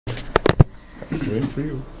Waiting for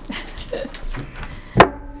you.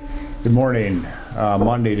 Good morning.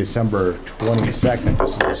 Monday, December 22nd.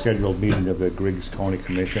 This is the scheduled meeting of the Griggs County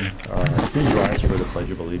Commission. Please rise for the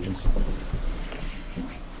Pledge of Allegiance.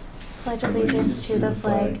 Pledge allegiance to the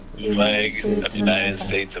flag of the United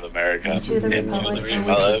States of America, and to the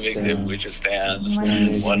republic in which it stands,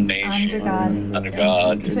 one nation, under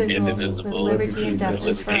God, indivisible, with liberty and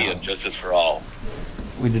justice for all.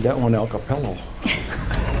 We did that one a cappella.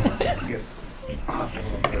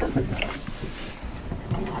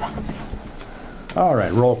 All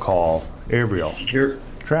right, roll call. Averill. Here.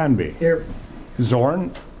 Tranby. Here.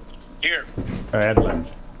 Zorn. Here. Adlin.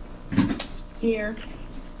 Here.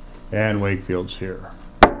 And Wakefield's here.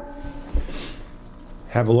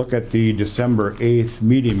 Have a look at the December 8th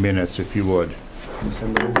meeting minutes, if you would.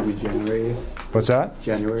 December would be January 8th. What's that?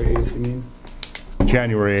 January 8th, you mean?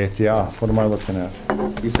 January 8th, yeah. What am I looking at?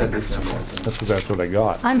 You said December. That's what I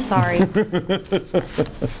got. I'm sorry.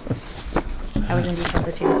 I was in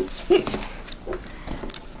December too.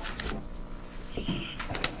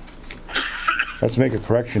 Let's make a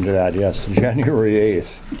correction to that, yes. January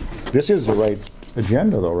 8th. This is the right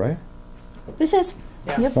agenda, though, right? This is.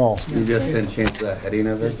 Yeah. Yep. Oh. You just didn't change the heading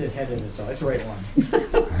of Just it? did head in it, so it's the right one.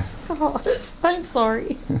 Gosh, I'm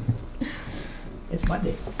sorry. It's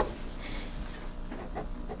Monday.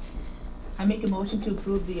 I make a motion to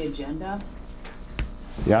approve the agenda.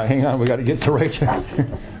 Yeah, hang on. We got to get the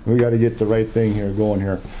right thing here going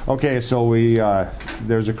here. Okay, so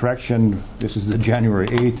there's a correction. This is the January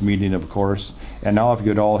 8th meeting, of course. And now if you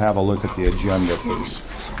could all have a look at the agenda, please.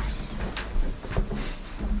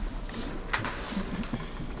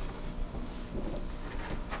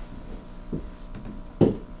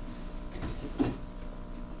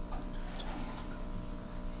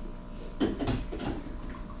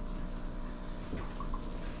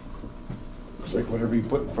 Like whatever you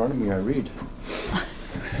put in front of me, I read.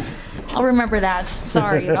 I'll remember that.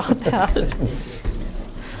 Sorry about that.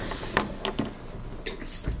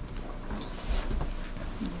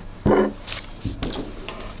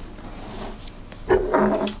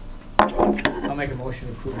 I'll make a motion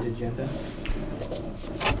to approve the agenda.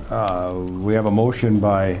 We have a motion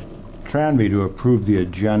by Tranby to approve the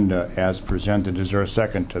agenda as presented. Is there a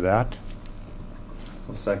second to that?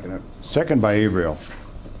 I'll second it. Second by Averill.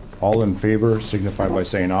 All in favor signify by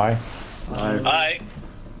saying aye. Aye.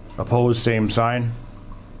 Opposed, same sign.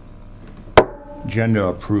 Agenda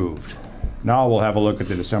approved. Now we'll have a look at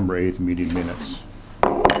the December 8th meeting minutes.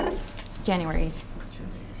 January.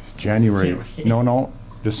 December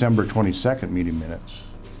 22nd meeting minutes.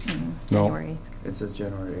 No. January. It says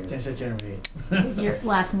January 8th. Just said January 8th. Your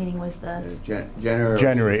last meeting was the.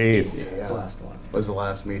 January 8th. Yeah, The last one. was the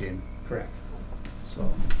last meeting. Correct.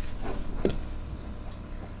 So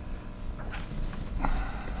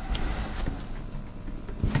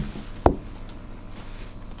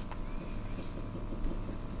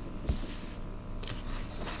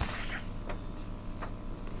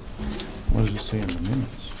What does it say in the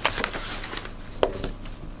minutes?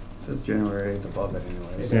 it says January 8th above it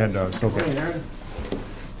anyways. Yeah, it does. Hey, Okay. Aaron.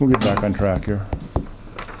 We'll get back on track here.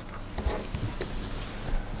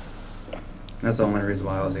 That's the only reason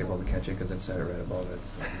why I was able to catch it, because it said it right above it.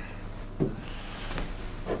 So.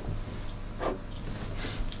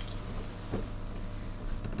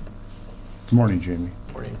 Good morning, Jamie.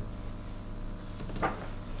 Morning.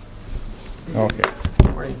 Okay.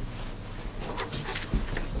 Morning.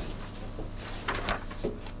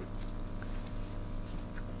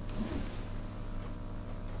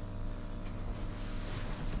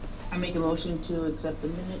 I make a motion to accept the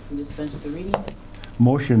minutes and dispense with the reading.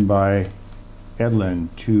 Motion by Edlin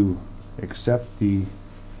to accept the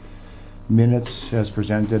minutes as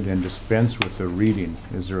presented and dispense with the reading.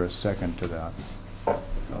 Is there a second to that?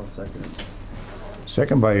 I'll second it.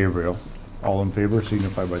 Second by Averill. All in favor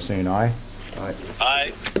signify by saying aye. Aye.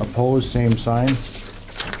 Aye. Opposed, same sign.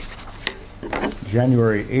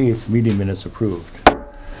 January 8th meeting minutes approved.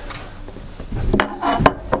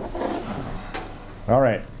 All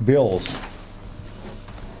right, bills.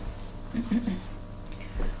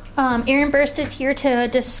 Aaron Burst is here to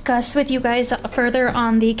discuss with you guys further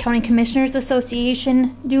on the County Commissioners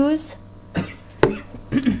Association dues.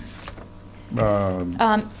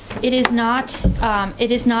 It is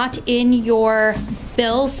not in your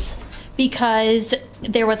bills because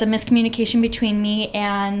there was a miscommunication between me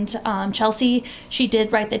and Chelsea. She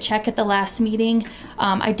did write the check at the last meeting.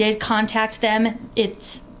 I did contact them.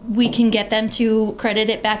 We can get them to credit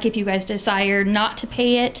it back if you guys desire not to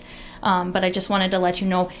pay it. But I just wanted to let you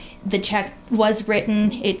know the check was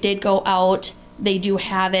written. It did go out. They do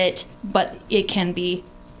have it, but it can be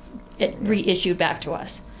reissued back to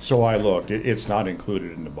us. So I looked, it's not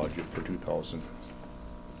included in the budget for 2000.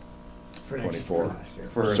 For 24. last year.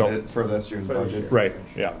 So- For this year's For this budget. year. Right,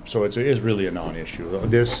 yeah, so it is really a non-issue.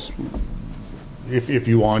 This, if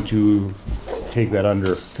you want to take that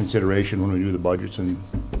under consideration when we do the budgets in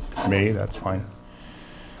May, that's fine.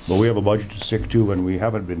 But we have a budget to stick to, and we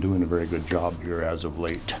haven't been doing a very good job here as of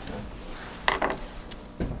late.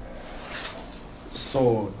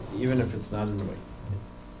 So even if it's not in the,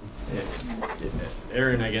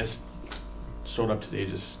 Aaron, I guess, showed up today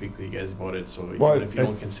just to speak with you guys about it. So Well, even if you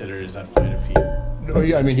don't consider it, is that fine if he? No,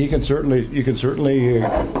 yeah, I mean, you can certainly, we can certainly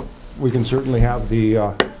have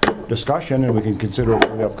the discussion, and we can consider it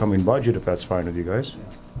for the upcoming budget, if that's fine with you guys.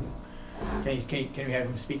 Can we have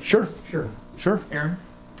him speak? Sure. Sure. Sure. Aaron?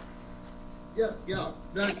 Yeah,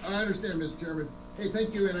 that, I understand, Mr. Chairman. Hey,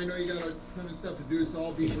 thank you, and I know you got a ton of stuff to do, so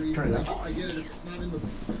I'll be brief. Turn it up. I get it, if it's not in the,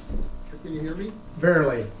 can you hear me?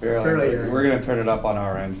 Barely. Barely, Aaron. We're gonna turn it up on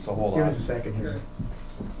our end, so hold Give on. us a second here. Okay.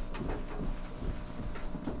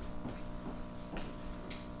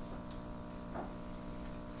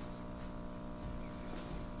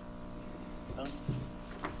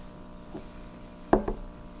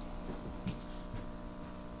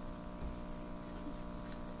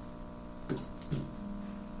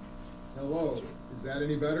 Hello, is that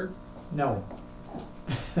any better? No.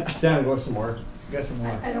 Sam, go some more. You got some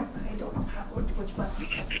more. I don't know which button.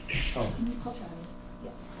 Oh, Can you call Travis? Yeah.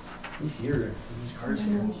 He's here. His car's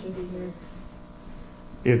here.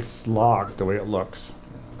 It's locked the way it looks.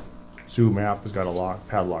 Zoom app has got a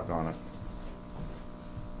padlock on it.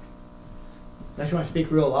 unless you want to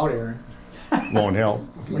speak real loud, Aaron. Won't help.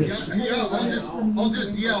 Yeah, I'll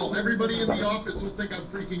just yell. Everybody in the office will think I'm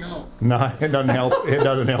freaking out. No, it doesn't help. It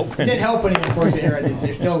doesn't help. It didn't help any, unfortunately, Aaron.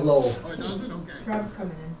 You're still low. Oh, it doesn't? Okay. Travis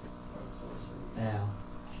coming in. Yeah.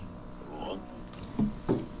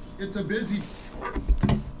 It's a busy,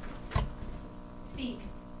 Speak.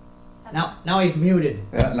 Now he's muted.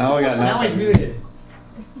 Yeah, now we got Now nothing. he's muted.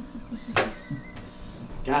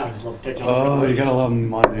 God, I just love technology. Oh, you gotta love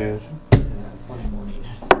Mondays. Monday morning.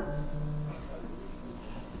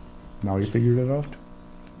 Now you figured it out?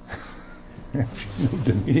 Moved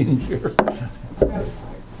the meetings here.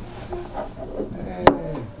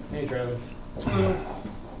 Hey, Travis. You can't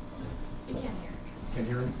hear. Can you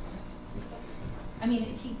hear him? I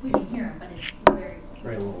mean, we can hear him, but it's very.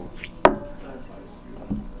 Right.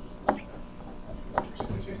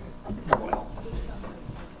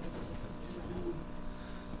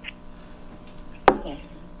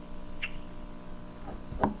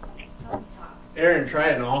 Aaron, try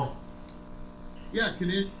it now. yeah,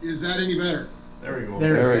 is that any better? There we go.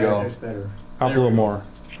 There we go. That's better. Up a little more.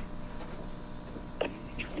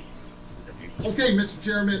 Okay, Mr.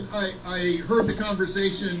 Chairman, I heard the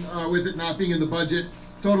conversation with it not being in the budget.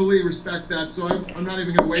 Totally respect that, so I'm not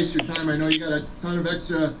even going to waste your time. I know you got a ton of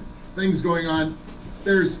extra things going on.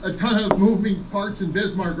 There's a ton of moving parts in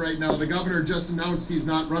Bismarck right now. The governor just announced he's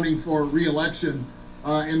not running for re-election,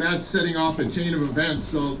 and that's setting off a chain of events.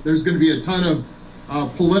 So there's going to be a ton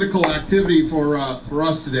of political activity for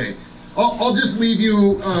us today. I'll just leave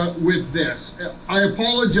you with this. I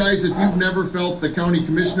apologize if you've never felt the County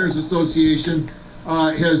Commissioners Association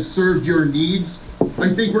has served your needs.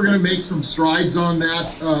 I think we're going to make some strides on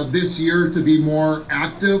that this year to be more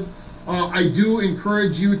active. I do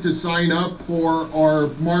encourage you to sign up for our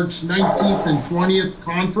March 19th and 20th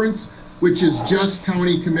conference, which is just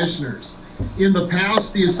county commissioners. In the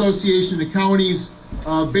past, the Association of Counties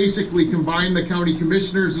basically combined the County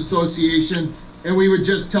Commissioners Association, and we would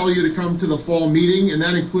just tell you to come to the fall meeting, and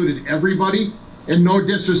that included everybody. And no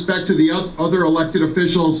disrespect to the other elected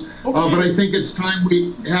officials, but I think it's time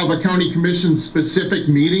we have a county commission specific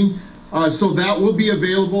meeting. So that will be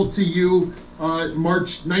available to you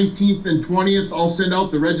March 19th and 20th. I'll send out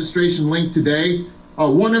the registration link today.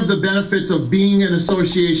 One of the benefits of being an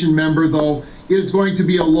association member, though, is going to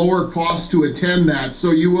be a lower cost to attend that. So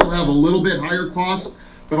you will have a little bit higher cost,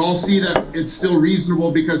 but I'll see that it's still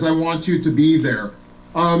reasonable because I want you to be there.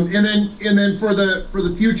 And then for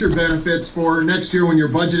the future benefits for next year when you're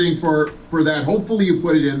budgeting for that, hopefully you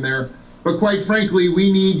put it in there. But quite frankly,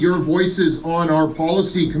 we need your voices on our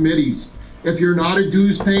policy committees. If you're not a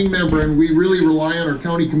dues paying member, and we really rely on our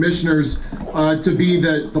county commissioners to be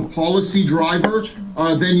the policy driver,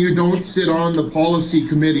 then you don't sit on the policy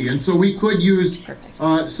committee. And so we could use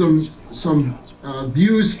some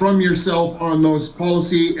views from yourself on those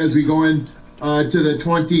policy as we go in to the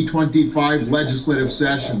 2025 legislative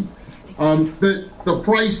session. The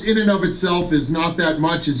price in and of itself is not that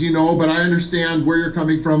much, as you know, but I understand where you're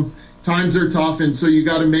coming from. Times are tough, and so you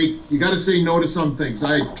got to say no to some things.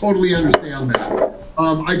 I totally understand that.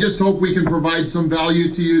 I just hope we can provide some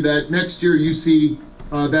value to you that next year you see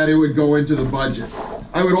that it would go into the budget.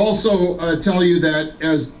 I would also tell you that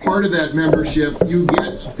as part of that membership, you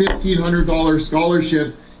get $1,500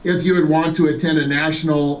 scholarship if you would want to attend a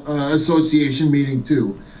national association meeting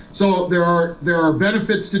too. So there are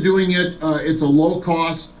benefits to doing it. It's a low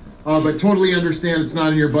cost, but totally understand it's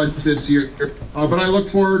not in your budget this year. But I look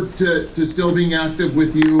forward to still being active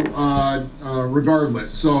with you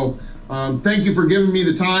regardless. So thank you for giving me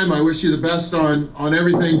the time. I wish you the best on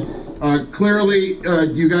everything. Clearly,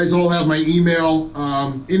 you guys all have my email.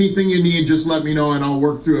 Anything you need, just let me know and I'll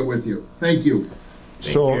work through it with you. Thank you.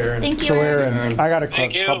 Thank you, Aaron. I got a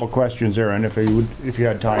couple questions, Aaron, if you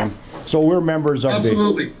had time. So we're members of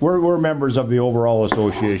Absolutely. we're members of the overall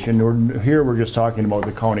association. We're just talking about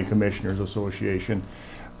the County Commissioners Association.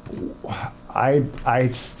 I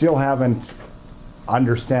still haven't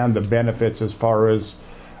understand the benefits as far as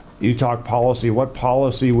you talk policy. What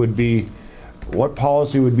policy would be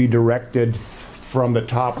directed from the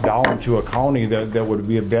top down to a county that would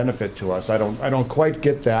be a benefit to us? I don't quite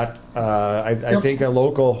get that. I think a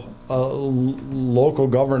local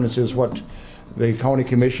governance is what the county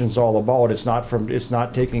commission's all about. It's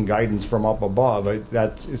not taking guidance from up above.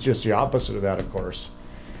 It's just the opposite of that, of course.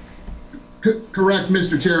 Correct,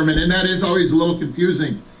 Mr. Chairman, and that is always a little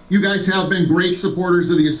confusing. You guys have been great supporters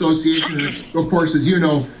of the association, and of course, as you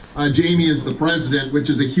know, Jamie is the president, which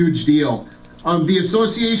is a huge deal. The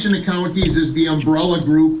Association of Counties is the umbrella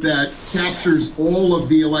group that captures all of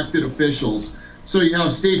the elected officials. So you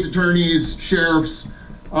have state's attorneys, sheriffs,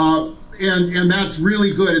 and that's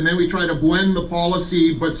really good. And then we try to blend the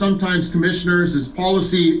policy, but sometimes commissioners as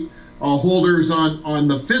policy holders on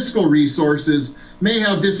the fiscal resources may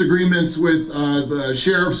have disagreements with the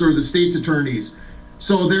sheriffs or the state's attorneys.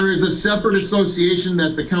 So there is a separate association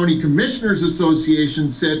that the County Commissioners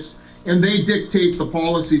Association sits, and they dictate the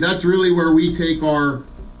policy. That's really where we take our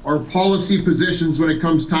policy positions when it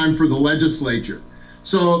comes time for the legislature.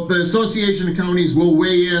 So the Association of Counties will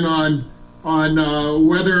weigh in on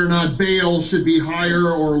whether or not bail should be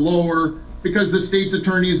higher or lower, because the state's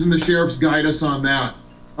attorneys and the sheriffs guide us on that.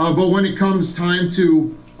 But when it comes time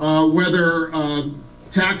to whether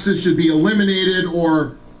taxes should be eliminated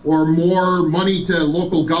or more money to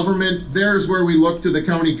local government, there's where we look to the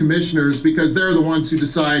county commissioners, because they're the ones who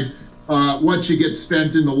decide what should get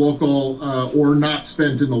spent in the local or not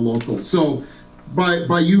spent in the local. So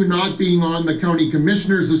by you not being on the County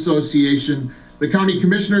Commissioners Association, the County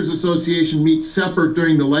Commissioners Association meets separate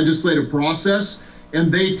during the legislative process,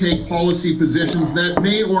 and they take policy positions that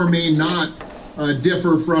may or may not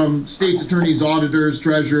differ from state's attorneys, auditors,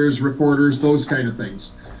 treasurers, recorders, those kind of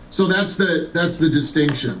things. So that's the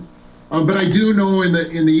distinction. But I do know in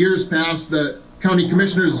the years past, the County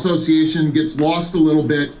Commissioners Association gets lost a little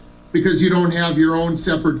bit because you don't have your own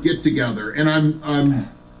separate get-together. And I'm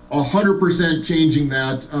 100% changing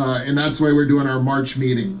that, and that's why we're doing our March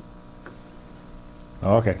meeting.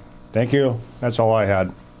 Okay, thank you. That's all I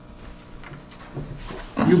had.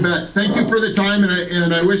 You bet. Thank you for the time,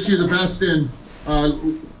 and I wish you the best. And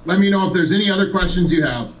let me know if there's any other questions you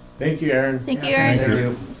have. Thank you, Aaron. Thank you, Aaron. Thank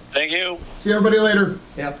you. Thank you. See everybody later.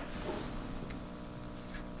 Yep.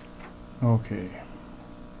 Okay.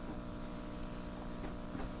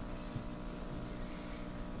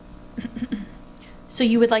 So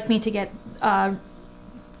you would like me to get a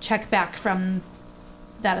check back from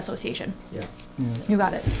that association? Yeah. You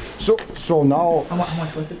got it. So now How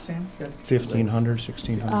much was it, Sam? 1,500,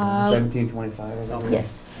 1,600. 1725.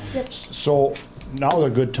 Yes. Yep. So now's a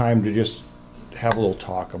good time to just have a little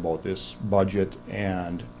talk about this budget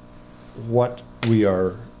and what we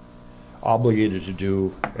are obligated to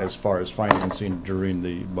do as far as financing during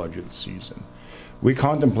the budget season. We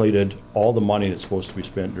contemplated all the money that's supposed to be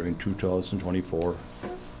spent during 2024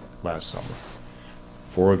 last summer.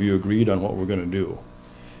 4 of you agreed on what we're going to do.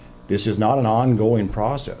 This is not an ongoing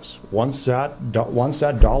process. Once that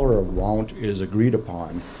dollar amount is agreed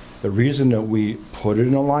upon, the reason that we put it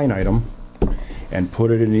in a line item and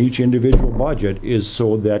put it in each individual budget is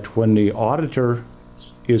so that when the auditor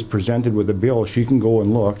is presented with a bill, he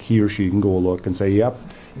or she can go look and say, yep,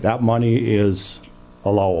 that money is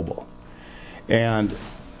allowable. And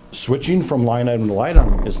switching from line item to line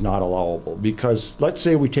item is not allowable, because let's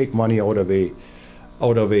say we take money out of a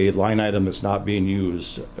line item that's not being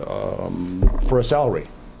used for a salary,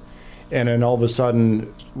 and then all of a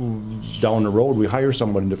sudden down the road we hire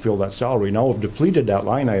someone to fill that salary. Now we've depleted that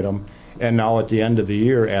line item, and now at the end of the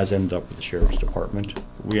year, as ended up with the Sheriff's Department,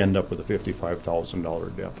 we end up with a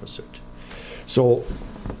 $55,000 deficit. So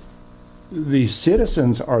the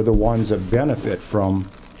citizens are the ones that benefit from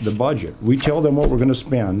the budget. We tell them what we're going to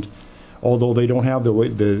spend. although they don't have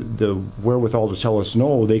the wherewithal to tell us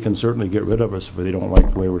no, they can certainly get rid of us if they don't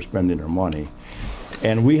like the way we're spending their money.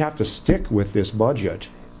 And we have to stick with this budget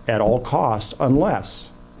at all costs unless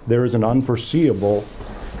there is an unforeseeable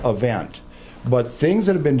event. But things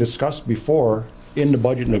that have been discussed before in the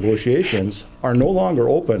budget negotiations are no longer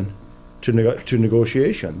open to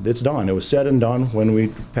negotiation. It's done. It was said and done when we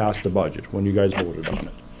passed the budget, when you guys voted on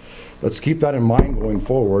it. Let's keep that in mind going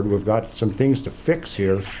forward. We've got some things to fix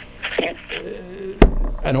here.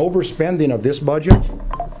 An overspending of this budget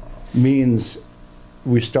means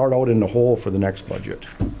we start out in the hole for the next budget,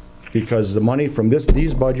 because the money from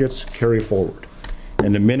these budgets carry forward.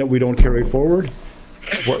 And the minute we don't carry forward,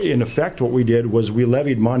 in effect what we did was we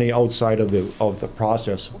levied money outside of the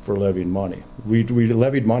process for levying money. We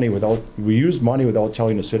levied money we used money without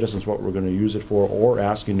telling the citizens what we're going to use it for or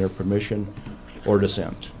asking their permission or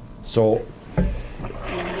dissent. So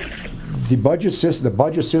the budget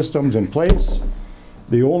system's in place.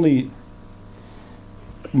 The only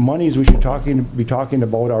monies we should be talking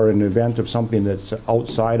about are in the event of something that's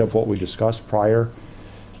outside of what we discussed prior.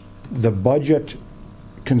 The budget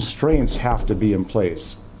constraints have to be in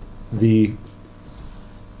place. Who's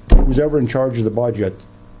ever in charge of the budget,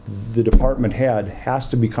 the department head has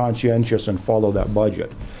to be conscientious and follow that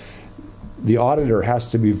budget. The auditor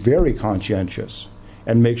has to be very conscientious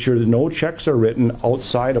and make sure that no checks are written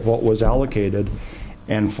outside of what was allocated.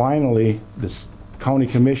 And finally, this county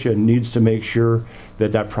commission needs to make sure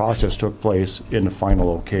that that process took place in the final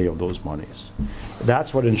okay of those monies.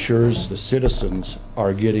 That's what ensures the citizens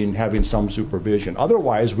are having some supervision.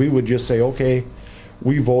 Otherwise, we would just say, okay,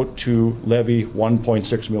 we vote to levy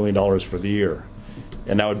 $1.6 million for the year,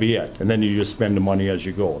 and that would be it. And then you just spend the money as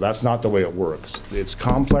you go. That's not the way it works. It's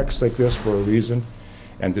complex like this for a reason,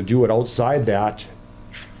 and to do it outside that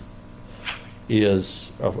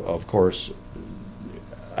is, of course,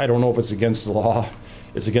 I don't know if it's against the law.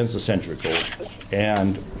 It's against the century code,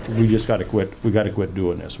 and we just got to quit. We got to quit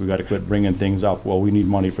doing this. We got to quit bringing things up. Well, we need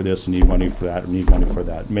money for this, and need money for that, and need money for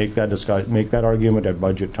that. Make that argument at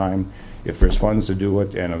budget time. If there's funds to do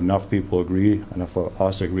it, and enough people agree, enough of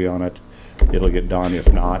us agree on it, it'll get done.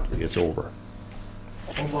 If not, it's over.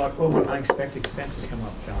 What about unexpected expenses come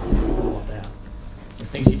up, John? What about that? The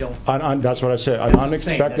things you don't. That's what I said. An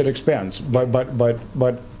unexpected expense,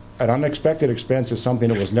 but. An unexpected expense is something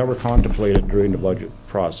that was never contemplated during the budget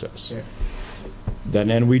process. Yeah.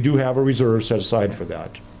 Then we do have a reserve set aside for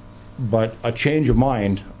that. But a change of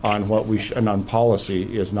mind on what and on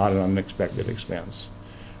policy is not an unexpected expense.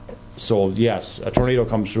 So yes, a tornado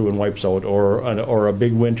comes through and wipes out, or a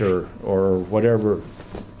big winter, or whatever.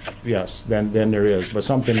 Yes, then there is. But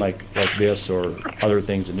something like this or other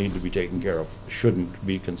things that need to be taken care of shouldn't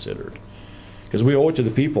be considered, because we owe it to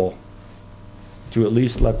the people to at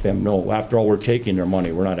least let them know. After all, we're taking their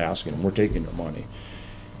money. We're not asking them. We're taking their money.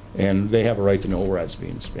 And they have a right to know where that's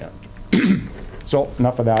being spent. So,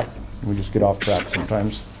 enough of that. We just get off track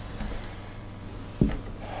sometimes.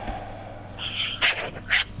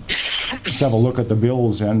 Let's have a look at the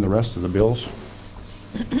bills and the rest of the bills.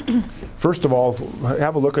 First of all,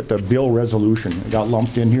 have a look at the bill resolution. It got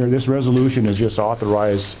lumped in here. This resolution is just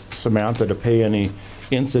authorize Samantha to pay any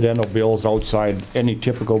incidental bills outside any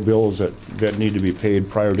typical bills that need to be paid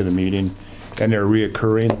prior to the meeting, and they're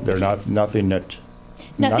reoccurring. They're nothing that.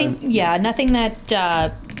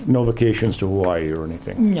 No vacations to Hawaii or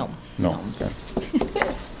anything. No. Okay.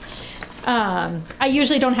 I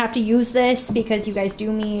usually don't have to use this because you guys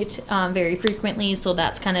do meet very frequently, so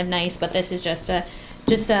that's kind of nice. But this is just a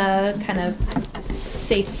kind of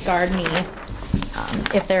safeguard me.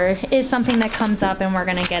 If there is something that comes up and we're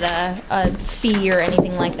going to get a fee or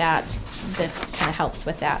anything like that, this kind of helps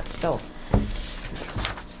with that. So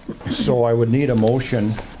I would need a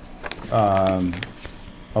motion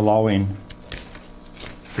allowing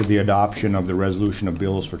for the adoption of the resolution of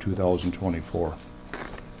bills for 2024.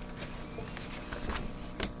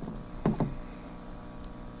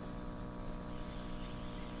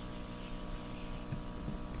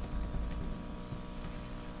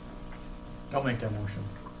 I'll make that motion.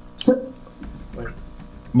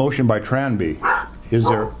 Motion by Tranby. Is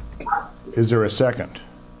there a second?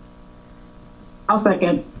 I'll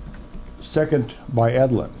second. Second by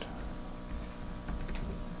Edlund.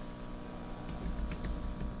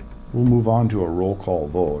 We'll move on to a roll call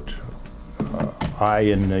vote.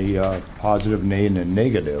 Aye in the positive, nay in the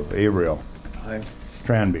negative. Averill. Aye.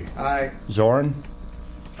 Tranby. Aye. Zorn.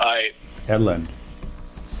 Aye. Edlund.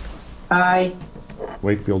 Aye.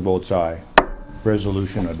 Wakefield votes aye.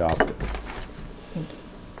 Resolution adopted.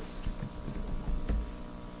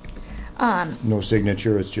 No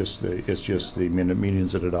signature, it's just the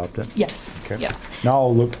meetings that adopt it? Yes. Okay. Yeah.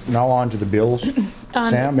 Now on to the bills.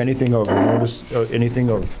 Sam, anything of notice, anything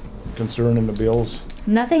of concern in the bills?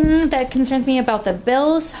 Nothing that concerns me about the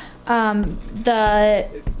bills. The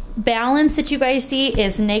balance that you guys see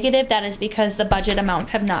is negative. That is because the budget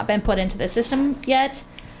amounts have not been put into the system yet.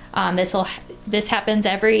 This happens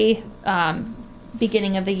every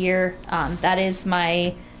beginning of the year. That is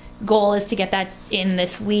my goal, is to get that in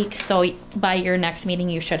this week. So by your next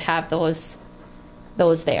meeting, you should have those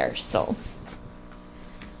there. So.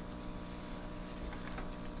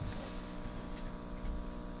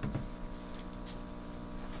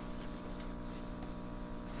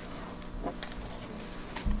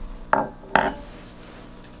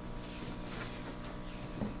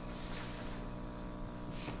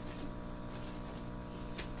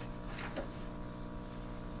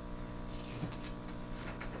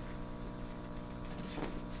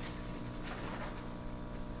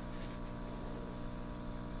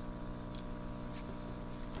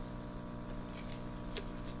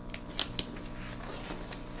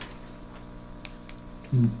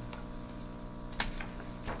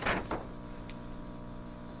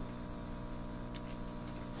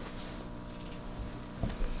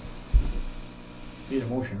 Need a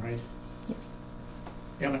motion, right?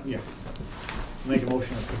 Yes. Yeah. Make a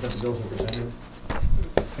motion to present the bills as presented.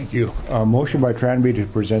 Thank you. Motion by Tranby to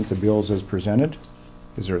present the bills as presented.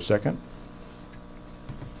 Is there a second?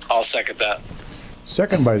 I'll second that.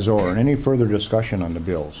 Second by Zorn. Any further discussion on the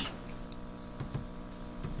bills?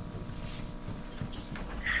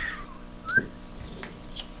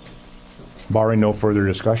 Barring no further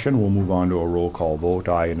discussion, we'll move on to a roll call vote.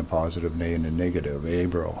 Aye in the positive, nay in the negative.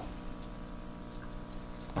 Abro.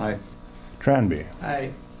 Aye. Tranby.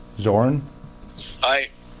 Aye. Zorn. Aye.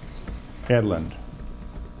 Edlund.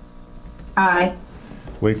 Aye.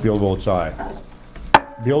 Wakefield votes aye.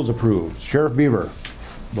 Bills approved. Sheriff Beaver.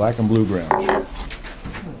 Black and Blue Ground.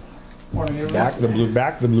 Morning, everyone.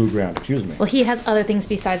 Back the Blue Ground. Excuse me. Well, he has other things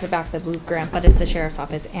besides the back of the blue grant, but it's the sheriff's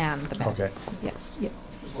office and the back. Okay. Yeah. Yep.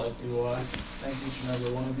 Just like to thank each and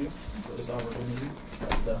every one of you for this opportunity.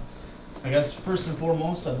 But, I guess first and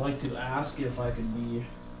foremost, I'd like to ask if I could be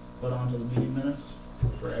put onto the meeting minutes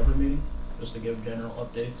for every meeting, just to give general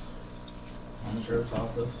updates on the sheriff's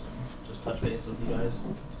office. Just touch base with you guys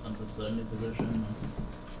since it's a new position. And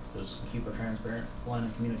just keep a transparent line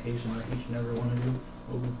of communication with each and every one of you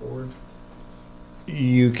moving forward.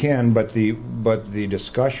 You can, but the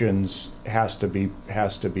discussions has to be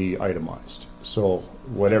itemized. So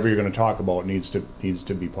whatever you're going to talk about needs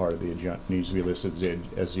to be part of the agenda, needs to be listed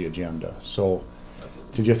as the agenda. So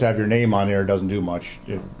to just have your name on there doesn't do much.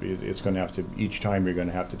 It's going to have to, each time you're going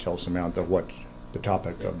to have to tell Samantha what the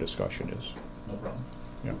topic of discussion is. No problem.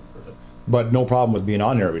 Yeah. Perfect. But no problem with being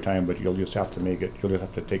on there every time, but you'll just have to make it, you'll just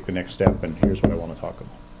have to take the next step, and here's what I want to talk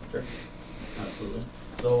about. Sure. Absolutely.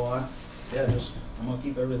 So, yeah, I'm going to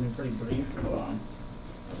keep everything pretty brief.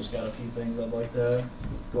 I just got a few things I'd like to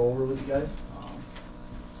go over with you guys.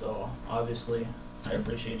 So, obviously, I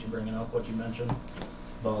appreciate you bringing up what you mentioned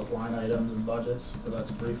about line items and budgets, but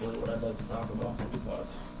that's briefly what I'd like to talk about. But,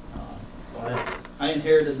 so I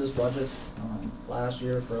inherited this budget last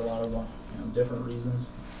year for a lot of different reasons.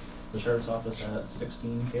 The sheriff's office had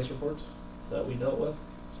 16 case reports that we dealt with,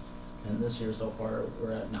 and this year so far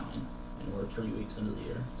we're at 9, and we're 3 weeks into the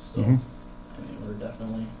year. So, I mean, we're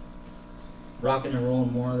definitely rocking and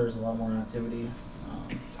rolling more. There's a lot more activity.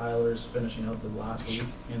 Tyler's finishing up his last week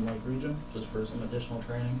in Lake Region just for some additional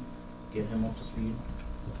training, get him up to speed.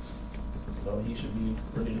 So he should be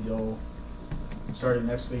ready to go starting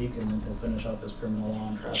next week, and then he'll finish up his criminal law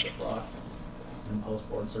and traffic law and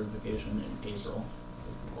post-board certification in April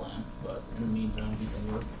is the plan. But in the meantime, he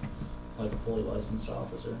can work like a fully licensed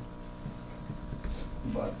officer.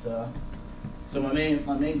 But so my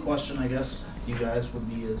main question, I guess, to you guys would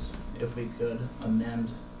be is if we could amend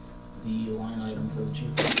the line item for the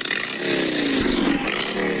chief.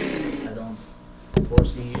 I don't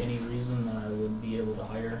foresee any reason that I would be able to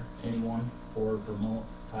hire anyone or promote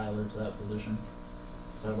Tyler to that position.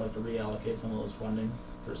 So I'd like to reallocate some of those funding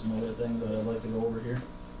for some other things that I'd like to go over here.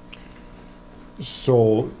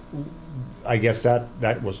 So I guess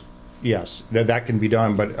that was, yes, that can be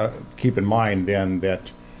done, but keep in mind then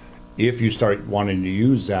that if you start wanting to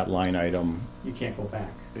use that line item, You can't go back.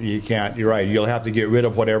 you can't, you're right, you'll have to get rid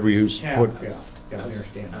of whatever you put. Yeah, gotta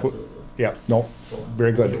understand. Absolutely. Yeah, no,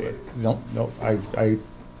 very good. No, I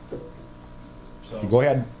So, go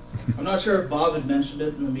ahead. I'm not sure if Bob had mentioned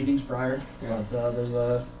it in the meetings prior, but there's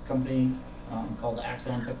a company called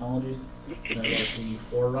Axon Technologies. They're like the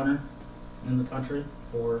forerunner in the country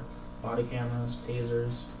for body cameras,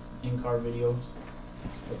 tasers, in-car videos.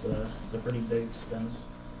 It's a pretty big expense,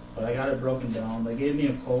 but I got it broken down. They gave me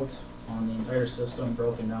a quote on the entire system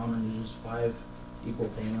broken down into just 5 equal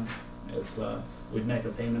payments. It's we'd make a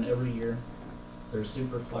payment every year. They're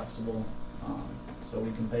super flexible, so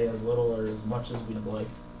we can pay as little or as much as we'd like.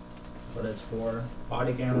 But it's for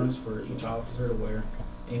body cameras for each officer to wear,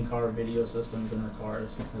 in-car video systems in their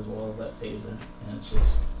cars, as well as that taser. And it's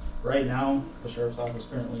just, right now, the Sheriff's Office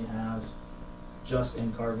currently has just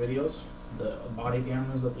in-car videos. The body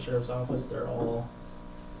cameras at the Sheriff's Office, they're all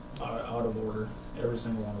out of order, every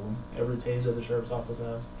single one of them. Every taser the Sheriff's Office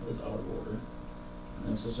has is out of order.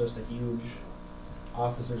 And this is just a huge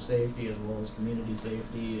officer safety as well as community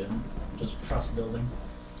safety and just trust building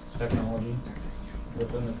technology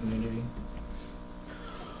within the community.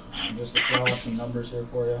 Just to throw out some numbers here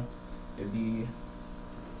for you, it'd be,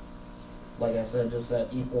 like I said, just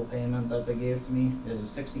that equal payment that they gave to me is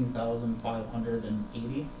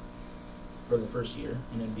 $16,580 for the first year,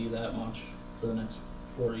 and it'd be that much for the next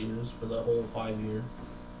 4 years for the whole 5-year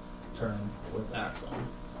term with Axon.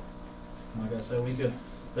 Like I said,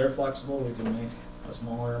 they're flexible. We can make a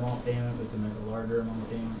smaller amount payment, we can make a larger amount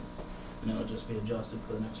payment, and it would just be adjusted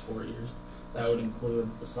for the next 4 years. That would include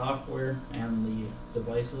the software and the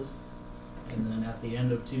devices, and then at the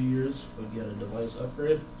end of 2 years, we'd get a device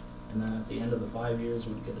upgrade, and then at the end of the 5 years,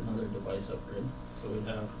 we'd get another device upgrade. So we'd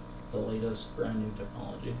have the latest brand new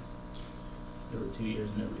technology every 2 years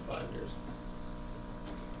and every 5 years.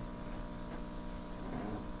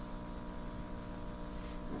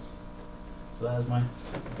 So I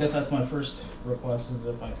guess that's my first request, is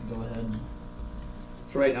if I could go ahead and...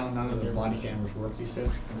 So right now, none of their body cameras work, you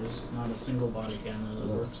said? There's not a single body camera that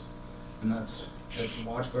works. And it's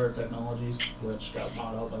WatchGuard Technologies, which got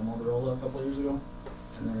bought out by Motorola a couple years ago.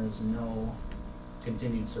 And there's no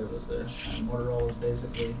continued service there. And Motorola is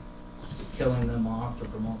basically killing them off to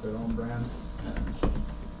promote their own brand. And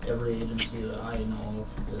every agency that I know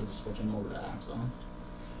of is switching over to Axon.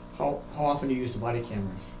 How often do you use the body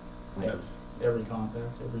cameras? Every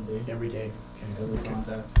contact, every day. Every day. Okay. Every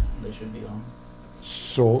contact they should be on.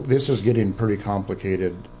 So this is getting pretty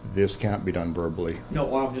complicated. This can't be done verbally. No,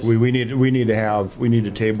 well, I'm just... We need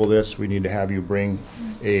to table this. We need to have you bring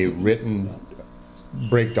a written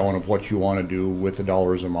breakdown of what you want to do with the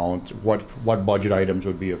dollars amount, what budget items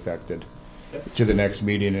would be affected to the next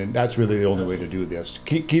meeting, and that's really the only way to do this.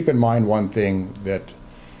 Keep in mind one thing that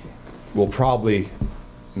will probably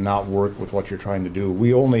not work with what you're trying to do.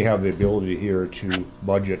 We only have the ability here to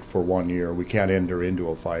budget for 1 year. We can't enter into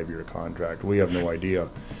a 5-year contract. We have no idea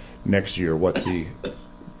next year what the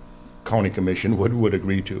county commission would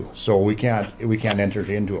agree to. So we can't enter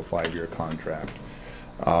into a 5-year contract.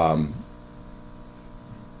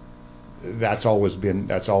 That's always been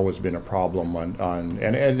a problem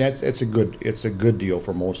and it's a good deal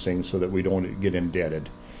for most things, so that we don't get indebted.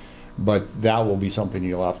 But that will be something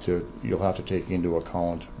you'll have to take into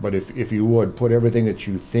account. But if you would put everything that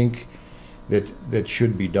you think that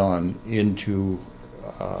should be done into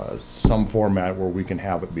some format where we can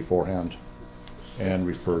have it beforehand and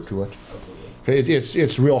refer to it.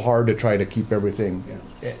 It's real hard to try to keep everything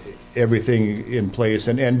in place,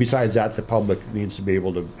 and besides that, the public needs to be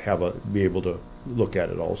able to look at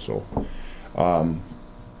it also.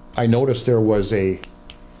 I noticed there was a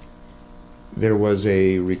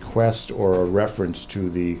request or a reference to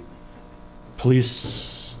the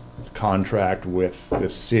police contract with the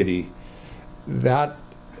city. That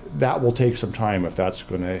will take some time if that's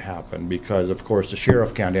going to happen, because of course the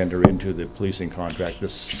sheriff can't enter into the policing contract.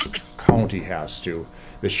 This county has to.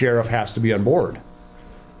 The sheriff has to be on board.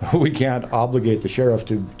 We can't obligate the sheriff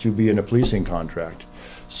to be in a policing contract.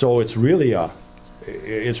 So it's really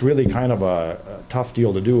kind of a tough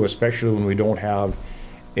deal to do, especially when we don't have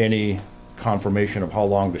any confirmation of how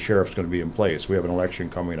long the sheriff's going to be in place. We have an election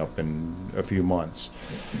coming up in a few months.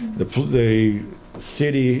 The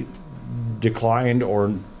city declined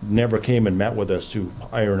or never came and met with us to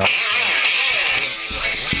iron out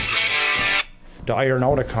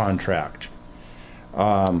a contract.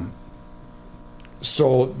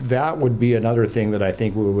 So that would be another thing that I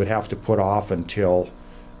think we would have to put off until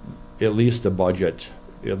at least the budget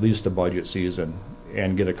season,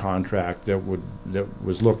 and get a contract that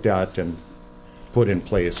was looked at and put in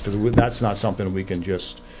place, because that's not something we can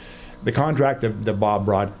just. The contract that Bob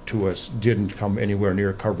brought to us didn't come anywhere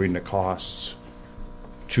near covering the costs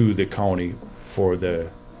to the county for the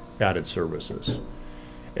added services,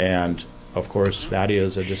 and of course that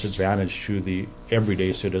is a disadvantage to the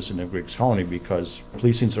everyday citizen in Griggs County, because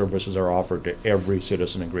policing services are offered to every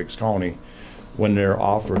citizen in Griggs County. When they're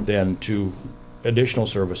offered then to additional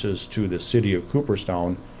services to the city of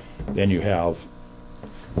Cooperstown, then you have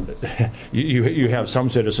you have some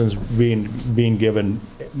citizens being given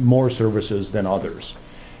more services than others.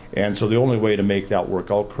 And so the only way to make that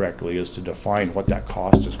work out correctly is to define what that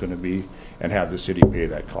cost is going to be and have the city pay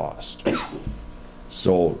that cost.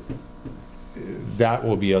 So that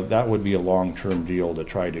would be a long-term deal to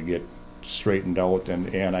try to get straightened out,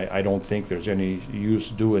 and I don't think there's any use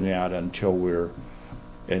doing that until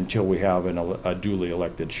we have a duly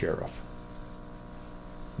elected sheriff.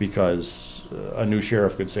 Because a new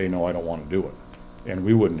sheriff could say, no, I don't want to do it. And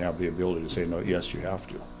we wouldn't have the ability to say, no, yes, you have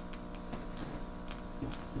to.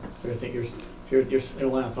 So I think you're in a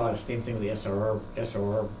line of thought, same thing with the SRR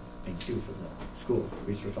thing too for the school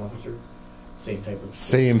resource officer. Same type of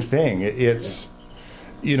same thing. It's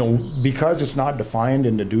you know, because it's not defined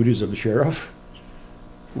in the duties of the sheriff,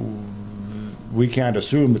 we can't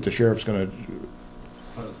assume that the sheriff's going to.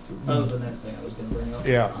 That was the next thing I was going to bring up.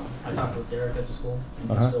 Yeah. I talked with Derek at the school,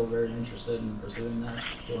 and he's still very interested in pursuing that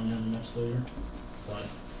going into the next school year. So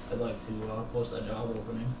I'd like to post that job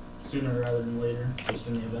opening sooner rather than later, just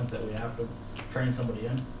in the event that we have to train somebody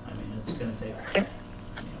in. I mean, it's going to take,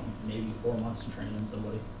 maybe 4 months to train in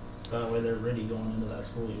somebody. So that way they're ready going into that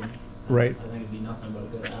school year. Right. I think it'd be nothing but a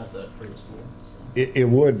good asset for the school. So. It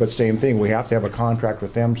would, but same thing. We have to have a contract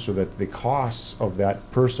with them so that the costs of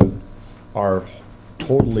that person are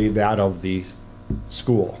totally that of the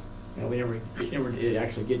school. Yeah, we never did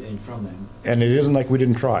actually get anything from them. And it isn't like we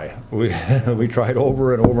didn't try. We tried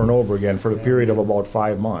over and over and over again for a period of about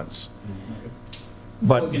 5 months.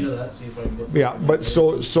 But look into that, see if I can get. Yeah, but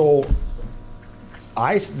so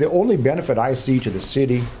the only benefit I see to the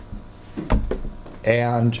city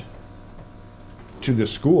and to the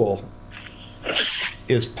school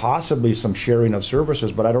is possibly some sharing of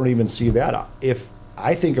services, but I don't even see that.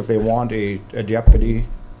 I think if they want a deputy,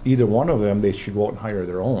 either one of them, they should go out and hire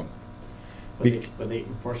their own. But they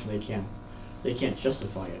unfortunately they can't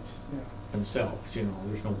justify it themselves.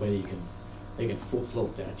 There's no way they can full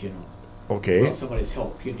float that. Okay. Without somebody's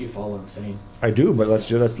help. You follow what I'm saying? I do, but let's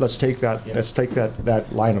take that. Yeah. Let's take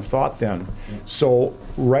that line of thought then. Yeah. So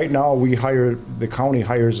right now the county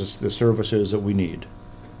hires the services that we need.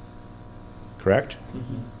 Correct?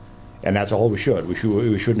 Mm-hmm. And that's all we should. We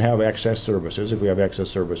shouldn't have excess services. If we have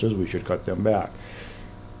excess services, we should cut them back.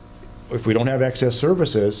 If we don't have excess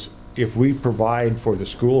services, if we provide for the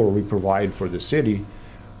school or we provide for the city,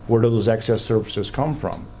 where do those excess services come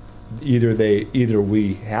from? Either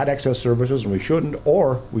we had excess services and we shouldn't,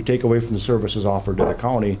 or we take away from the services offered to the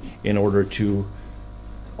county in order to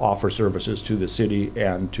offer services to the city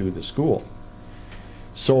and to the school.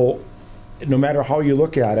 So no matter how you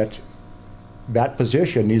look at it, that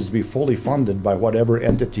position needs to be fully funded by whatever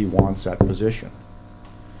entity wants that position.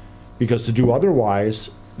 Because to do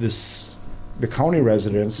otherwise, the county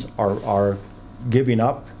residents are giving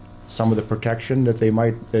up some of the protection that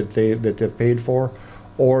they've paid for,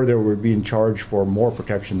 or they were being charged for more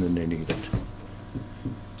protection than they needed.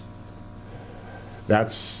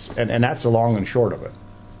 That's the long and short of it.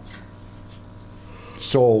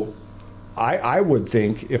 So I would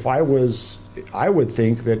think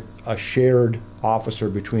that a shared officer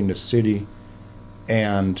between the city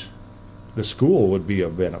and the school would be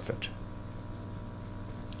of benefit,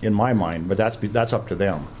 in my mind, but that's up to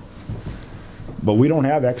them. But we don't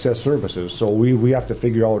have excess services, so we have to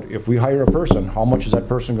figure out, if we hire a person, how much is that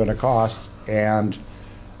person going to cost, and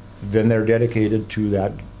then they're dedicated to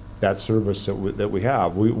that service that we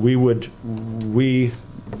have. We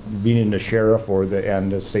being the sheriff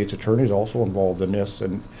and the state's attorney is also involved in this,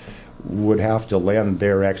 and would have to lend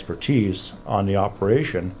their expertise on the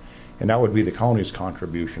operation, and that would be the county's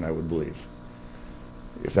contribution, I would believe,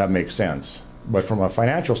 if that makes sense. But from a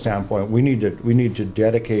financial standpoint, we need to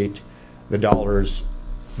dedicate the dollars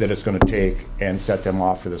that it's going to take and set them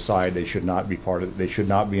off to the side. They should not be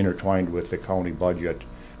intertwined with the county budget,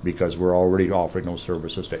 because we're already offering those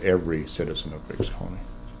services to every citizen of Biggs County.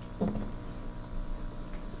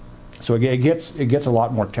 So it gets a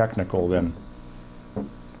lot more technical than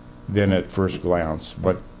at first glance,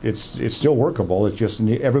 but it's still workable. It's just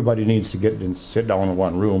everybody needs to get and sit down in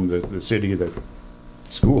one room, the city, the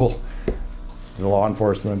school, the law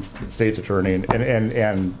enforcement, the state's attorney,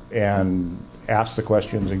 and ask the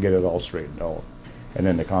questions and get it all straightened out. And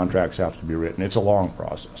then the contracts have to be written. It's a long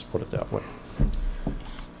process, put it that way.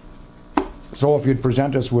 So if you'd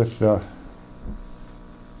present us with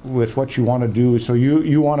what you want to do, so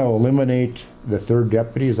you want to eliminate the third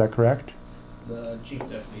deputy, is that correct? The chief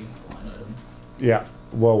deputy line item. Yeah.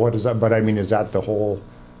 Well, what is that? But I mean, is that the whole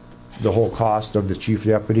cost of the chief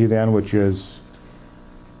deputy then, which is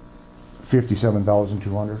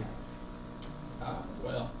 $57,200?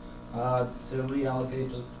 Well, To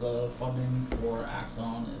reallocate just the funding for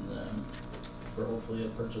Axon and then for hopefully a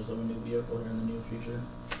purchase of a new vehicle here in the near future.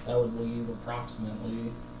 That would leave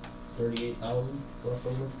approximately 38,000 left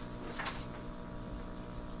over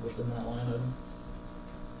within that line item.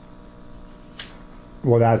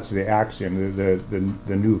 Well, that's the axiom.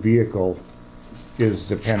 The new vehicle is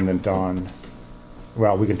dependent on,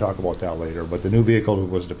 well, we can talk about that later, but the new vehicle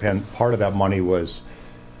was part of that money was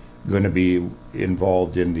going to be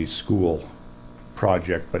involved in the school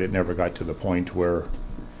project, but it never got to the point where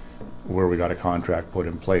we got a contract put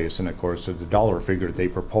in place. And of course, the dollar figure they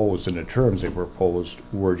proposed and the terms they proposed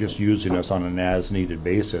were just using us on an as-needed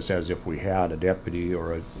basis, as if we had a deputy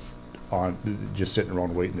or just sitting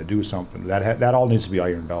around waiting to do something. That all needs to be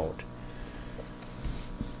ironed out.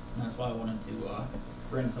 And that's why I wanted to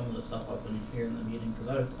bring some of the stuff up in here in the meeting,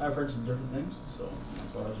 because I've heard some different things, so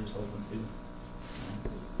that's what I was just hoping to.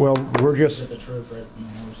 Well, we're just Get the truth right from the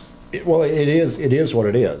horse. it is what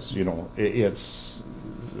it is. You know,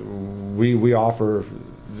 we offer,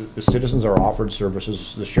 the citizens are offered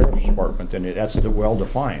services, the sheriff's department, and that's well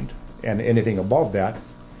defined. And anything above that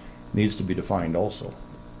needs to be defined also.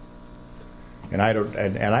 And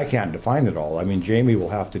I can't define it all. I mean, Jamie will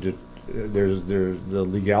have to do. There's the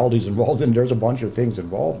legalities involved, and there's a bunch of things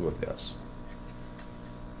involved with this.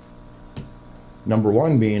 Number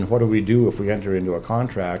one being, what do we do if we enter into a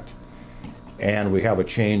contract and we have a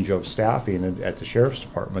change of staffing at the sheriff's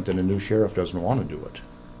department and a new sheriff doesn't want to do it?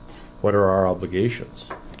 What are our obligations?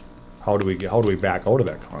 How do we back out of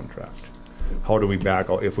that contract? How do we back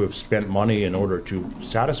out if we've spent money in order to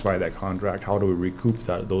satisfy that contract? How do we recoup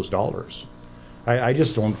those dollars? I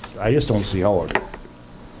just don't see how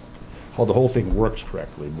the whole thing works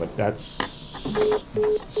correctly. But that's,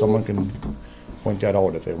 someone can point that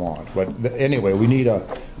out if they want. But anyway, we need a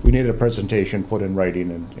presentation put in writing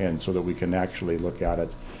and so that we can actually look at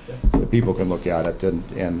it. The people can look at it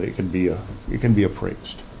and it can be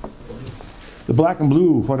appraised. The black and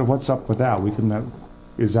blue, what's up with that?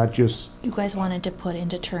 Is that just? You guys wanted to put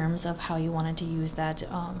into terms of how you wanted to use that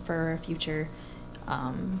for future.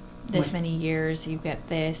 This many years, you get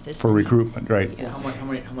this for many. Recruitment, right? Yeah. How much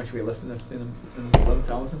we left in the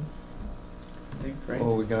 11,000? I think, right?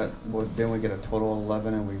 Well, didn't we get a total of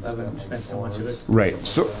 11 and we 11 spent so much of it. Right.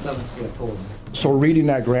 So 11, yeah, total. So reading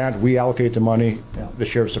that grant, we allocate the money, Yeah. the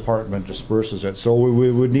sheriff's department disperses it. So we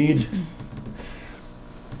would need,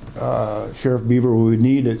 Sheriff Beaver, we would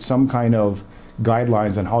need some kind of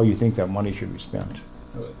guidelines on how you think that money should be spent.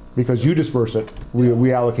 Because you disperse it,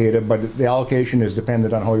 we allocate it, but the allocation is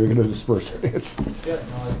dependent on how you're going to disperse it. Yeah, no,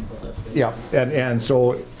 I can put that together. Yeah, and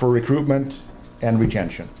so for recruitment and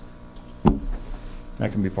retention,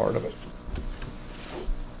 that can be part of it.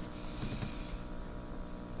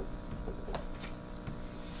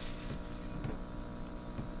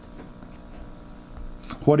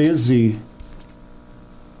 What is the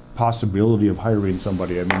possibility of hiring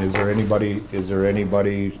somebody? I mean, is there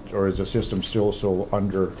anybody, or is the system still so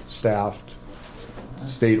understaffed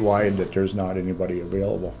statewide that there's not anybody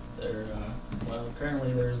available? Well,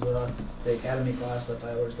 currently there's the academy class that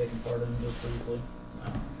Tyler's taking part in just briefly.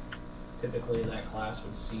 Typically that class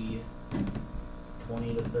would see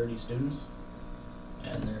 20 to 30 students,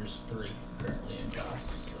 and there's 3 currently in class.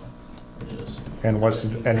 So it is. And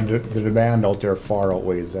the demand out there far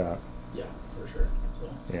outweighs that? Yeah, for sure. So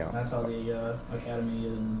yeah, that's how the academy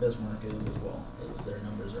in Bismarck is as well. Is their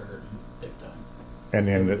numbers are hurting big time. And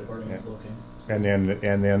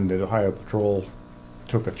then the Ohio Patrol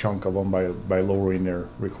took a chunk of them by lowering their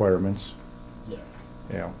requirements. Yeah.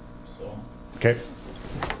 Yeah. So. Okay.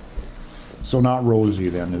 So not rosy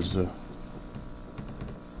then is the.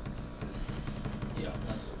 Yeah,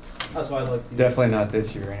 that's why I'd like to. Definitely not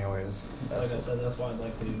this year, anyways. Like I said, that's why I'd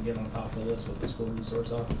like to get on top of this with the school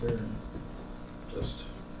resource officer and just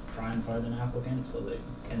try and find an applicant so they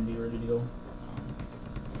can be ready to go.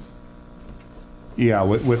 Yeah,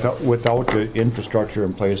 without the infrastructure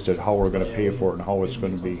in place, that how we're going to pay for it and how it's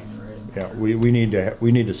going to be. Yeah, we need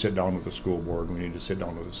to sit down with the school board and we need to sit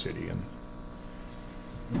down with the city and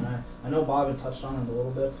I know Bob had touched on it a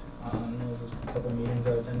little bit. There was a couple of meetings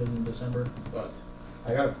I attended in December, but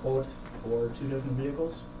I got a quote for 2 different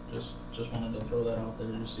vehicles. Just wanted to throw that out there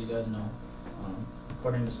just so you guys know.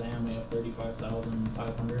 According to Sam, we have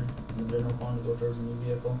 $35,500 in the general fund to go towards a new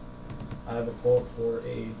vehicle. I have a quote for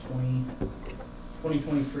a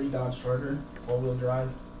 2023 Dodge Charger, all-wheel drive.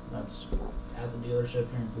 That's at the dealership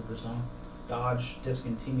here in Cooperstown. Dodge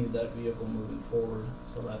discontinued that vehicle moving forward,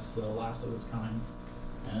 so that's the last of its kind.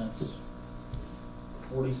 And it's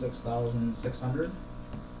 $46,600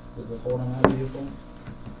 is the quote on that vehicle.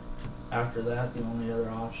 After that, the only other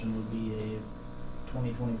option would be a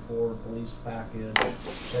 2024 police package,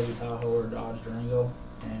 Chevy Tahoe or Dodge Durango,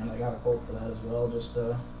 and I got a quote for that as well, just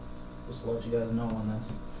to let you guys know, and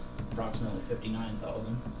that's approximately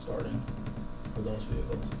 $59,000 starting for those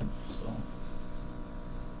vehicles. So,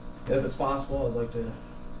 if it's possible, I'd like to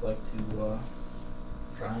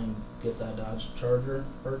try and get that Dodge Charger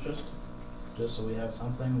purchased, just so we have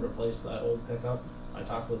something, replace that old pickup. I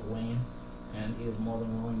talked with Wayne, and he is more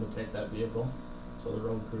than willing to take that vehicle, so the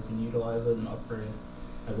road crew can utilize it and upgrade.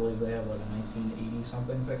 I believe they have like a 1980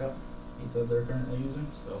 something pickup, he said they're currently using,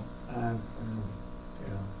 so. Yeah.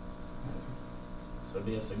 So it'd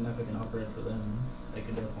be a significant upgrade for them. They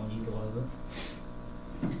could definitely utilize it.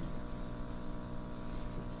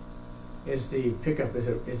 Is the pickup, is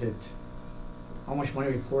it, how much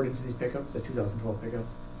money we poured into the pickup, the 2012 pickup?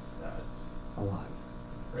 That's A lot.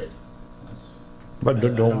 right. That's, But I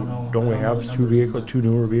don't know. don't we I don't know have the two numbers vehicles, on two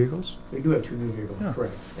newer vehicles? We do have 2 new vehicles, Yeah.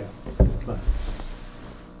 correct, yeah. But,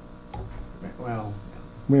 well,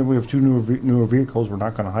 We have two newer vehicles. We're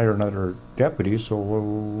not going to hire another deputy, so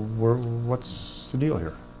what's the deal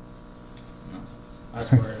here?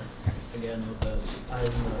 that's where, again, with the ties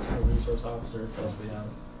into the school resource officer, plus we have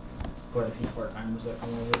quite a few part-timers that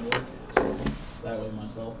come over and work. So that way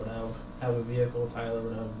myself would have a vehicle, Tyler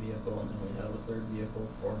would have a vehicle, and then we'd have a third vehicle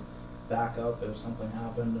for backup if something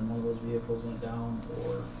happened and one of those vehicles went down,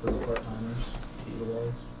 or for the part-timers to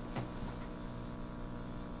utilize.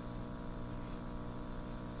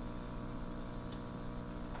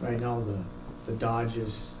 right now, the Dodge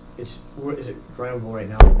is it drivable right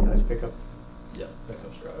now, the Dodge pickup? Yeah,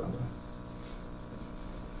 pickup's drivable. Okay.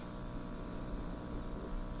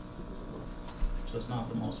 So it's not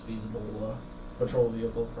the most feasible patrol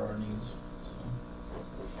vehicle for our needs. So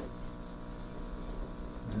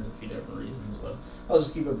there's a few different reasons, but I'll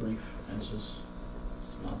just keep it brief. It's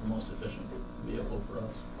not the most efficient vehicle for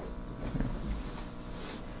us.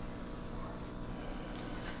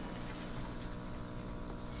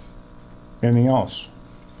 Anything else?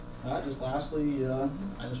 Just lastly, I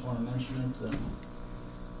just want to mention it.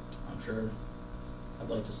 I'm sure I'd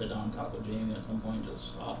like to sit down and talk with Jamie at some point,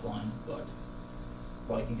 just offline, but I'd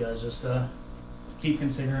like you guys just to keep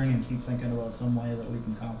considering and keep thinking about some way that we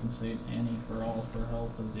can compensate Annie for all of her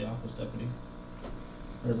help as the office deputy.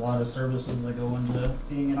 There's a lot of services that go into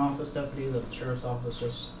being an office deputy that the sheriff's office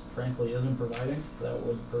just frankly isn't providing, that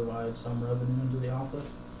would provide some revenue into the office.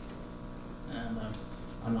 And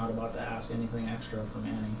I'm not about to ask anything extra from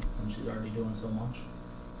Annie when she's already doing so much.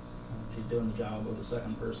 She's doing the job of a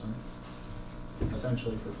second person,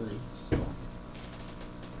 essentially for free. So,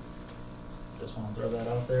 just want to throw that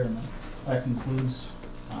out there, and that concludes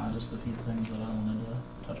just a few things that I wanted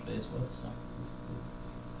to touch base with. So,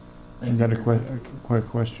 I got a quick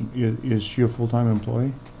question. Is she a full-time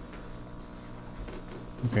employee?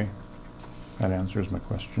 Okay, that answers my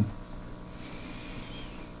question.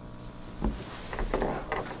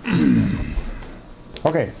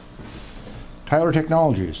 Okay, Tyler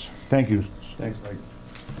Technologies. Thank you. Thanks, Mike.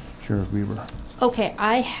 Sheriff Weaver. Okay,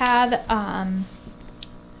 I have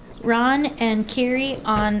Ron and Carrie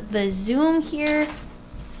on the Zoom here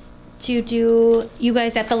to do. You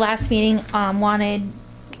guys at the last meeting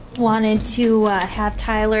wanted to have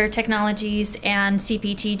Tyler Technologies and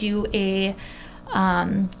CPT do a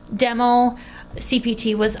demo.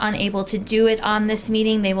 CPT was unable to do it on this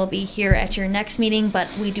meeting. They will be here at your next meeting, but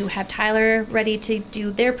we do have Tyler ready to do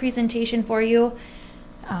their presentation for you.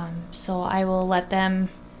 So I will let them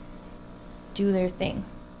do their thing.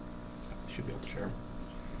 Should be able to share.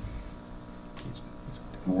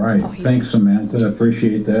 All right. Oh, Thanks, Samantha.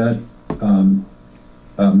 Appreciate that.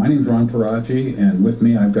 My name's Ron Parachi, and with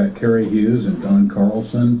me I've got Carrie Hughes and Don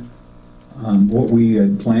Carlson. What we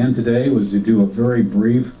had planned today was to do a very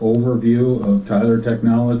brief overview of Tyler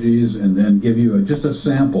Technologies and then give you just a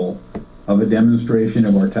sample of a demonstration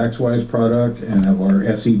of our TaxWise product and of our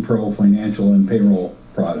SE Pro financial and payroll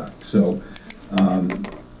product. So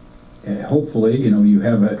hopefully,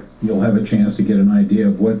 you'll have a chance to get an idea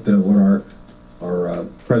of what our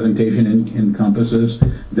presentation encompasses.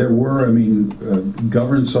 There were,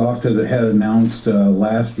 GovernSoft had announced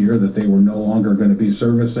last year that they were no longer going to be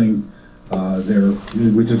servicing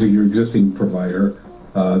which is your existing provider.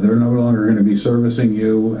 They're no longer going to be servicing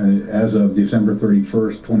you as of December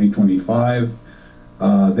 31st, 2025.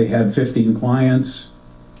 They had 15 clients.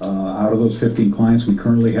 Out of those 15 clients, we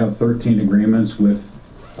currently have 13 agreements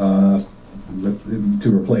to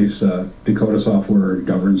replace Dakota Software and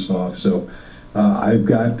GovernSoft. So I've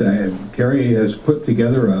got, Carrie has put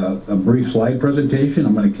together a brief slide presentation.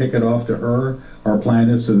 I'm going to kick it off to her. Our plan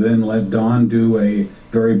is to then let Don do a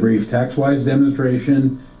very brief TaxWise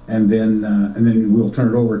demonstration, and then we'll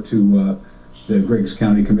turn it over to the Griggs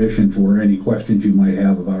County Commission for any questions you might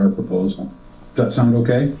have about our proposal. Does that sound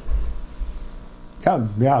okay?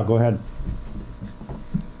 Yeah, go ahead.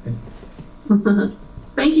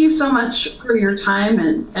 Thank you so much for your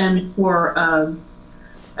time and for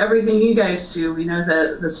everything you guys do. We know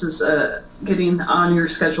that this is getting on your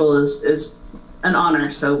schedule is an honor,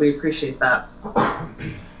 so we appreciate that.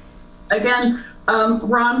 Again,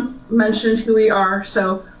 Ron mentioned who we are,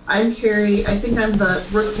 so I'm Carrie. I think I'm the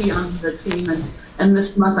rookie on the team, and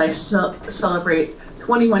this month I celebrate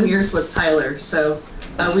 21 years with Tyler. So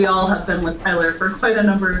we all have been with Tyler for quite a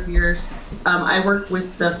number of years. I work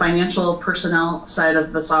with the financial personnel side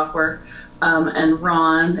of the software, and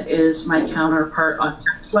Ron is my counterpart on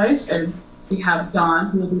TaxWise, and we have Don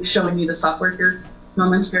who will be showing you the software here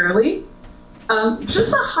momentarily.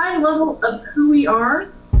 Just a high level of who we are.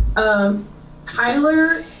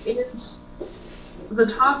 Tyler is the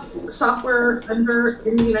top software vendor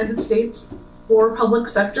in the United States for public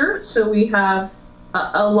sector. So we have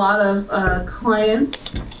a lot of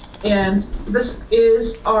clients, and this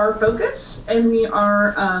is our focus. And we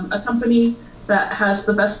are a company that has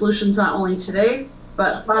the best solutions not only today,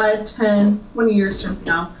 but 5, 10, 20 years from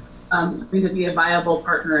now, we could be a viable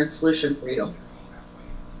partner and solution for you.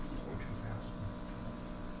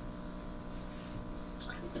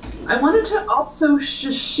 I wanted to also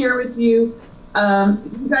just share with you,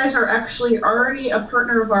 you guys are actually already a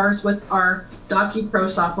partner of ours with our DocuPro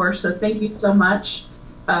software, so thank you so much.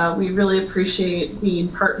 We really appreciate being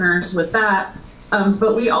partners with that.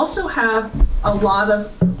 But we also have a lot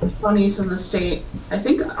of counties in the state, I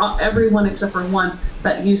think everyone except for one,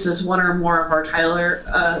 that uses one or more of our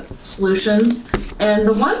Tyler solutions. And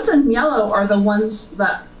the ones in yellow are the ones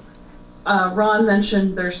that Ron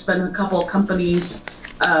mentioned. There's been a couple companies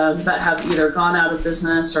that have either gone out of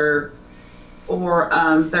business or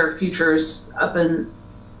their futures up in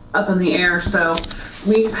the air. So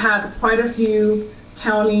we've had quite a few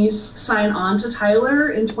counties sign on to Tyler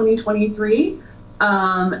in 2023.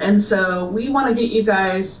 And so we want to get you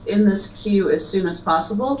guys in this queue as soon as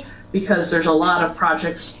possible because there's a lot of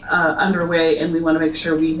projects underway, and we want to make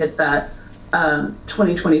sure we hit that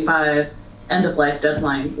 2025 end of life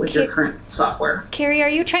deadline with your current software. Carrie, are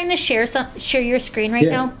you trying to share your screen right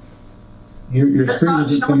now? Your screen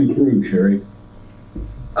isn't coming through, Sherry.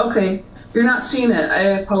 Okay, you're not seeing it. I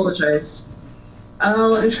apologize.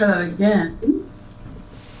 Let me try that again.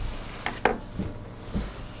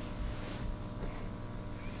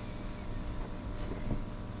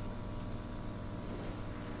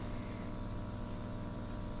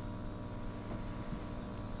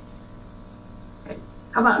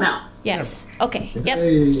 How about now? Yes. Okay. Yep.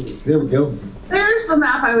 Hey, there we go. There's the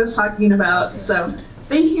map I was talking about. So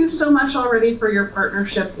thank you so much already for your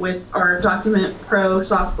partnership with our DocuPro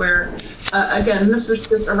software. Again, this is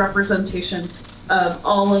just a representation of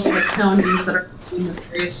all of the counties that are using the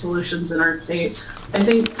various solutions in our state. I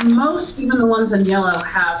think most, even the ones in yellow,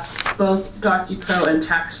 have both DocuPro and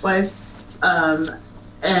TaxWise,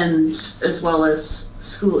 and as well as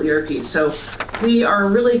School ERP. So we are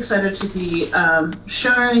really excited to be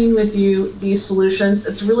sharing with you these solutions.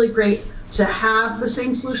 It's really great to have the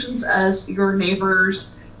same solutions as your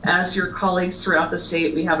neighbors, as your colleagues throughout the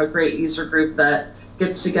state. We have a great user group that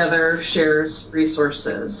gets together, shares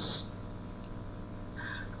resources.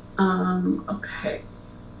 Okay.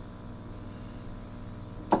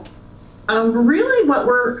 Really what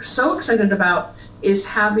we're so excited about is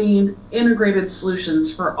having integrated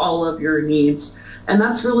solutions for all of your needs. And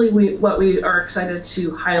that's really what we are excited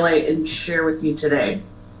to highlight and share with you today.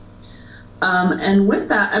 And with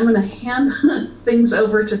that, I'm going to hand things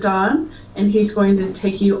over to Don, and he's going to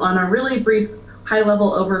take you on a really brief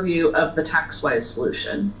high-level overview of the TaxWise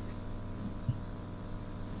solution.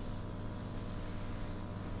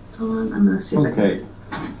 Don, I'm going to see if I can.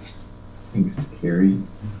 Thanks, Carrie.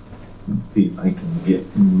 Let's see if I can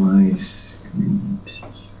get my screen.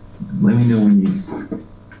 Let me know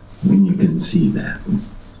when you can see that.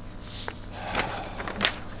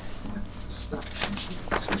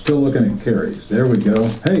 Still looking at Carrie's. There we go.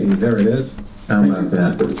 Hey, there it is. How about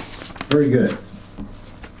that? Very good.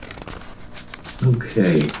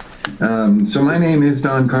 Okay. So my name is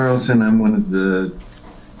Don Carlson. I'm one of the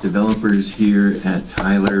developers here at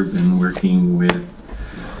Tyler. Been working with,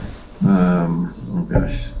 oh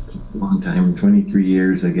gosh, a long time, 23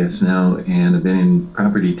 years, I guess now, and I've been in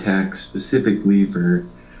property tax specifically for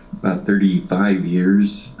about 35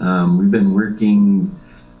 years. We've been working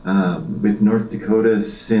with North Dakota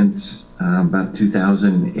since about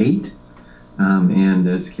 2008. And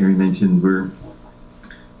as Carrie mentioned, we're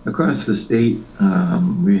across the state.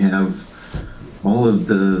 We have all of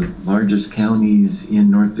the largest counties in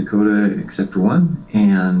North Dakota except for one,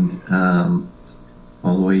 and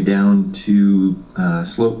all the way down to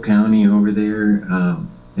Slope County over there,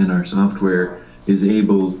 and our software is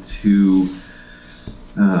able to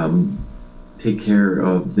take care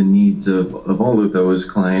of the needs of all of those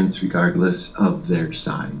clients regardless of their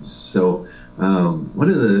size. So one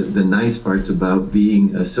of the nice parts about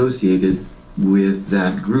being associated with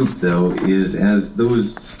that group, though, is as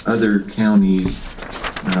those other counties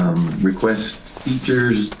request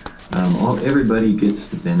features, everybody gets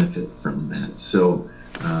the benefit from that. So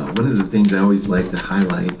one of the things I always like to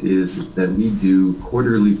highlight is that we do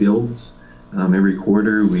quarterly builds. Every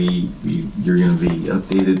quarter you're going to be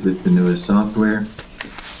updated with the newest software,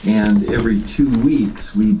 and every 2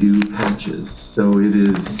 weeks we do patches. So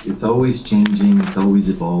it's always changing, it's always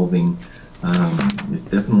evolving. It's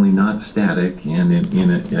definitely not static, and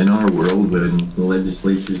in our world, when the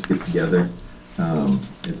legislatures get together,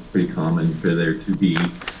 it's pretty common for there to be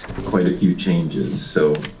quite a few changes.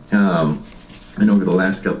 So, and over the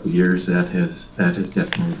last couple of years, that has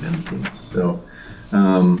definitely been the case. So,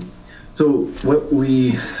 so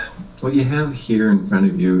what you have here in front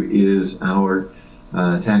of you is our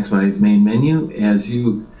TaxWise main menu. As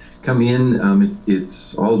you come in,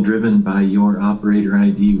 it's all driven by your operator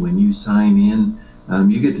ID. When you sign in,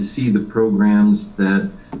 you get to see the programs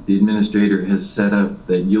that the administrator has set up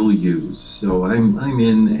that you'll use. So I'm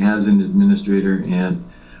in as an administrator, and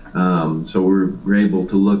so we're able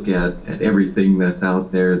to look at everything that's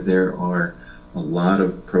out there. There are a lot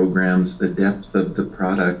of programs. The depth of the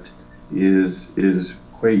product is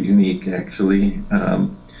quite unique, actually.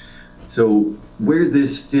 So where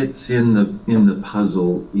this fits in the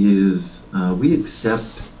puzzle is we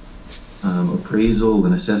accept appraisal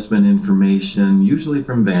and assessment information, usually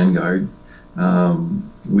from Vanguard,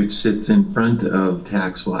 which sits in front of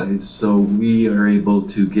TaxWise. So we are able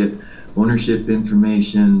to get ownership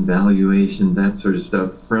information, valuation, that sort of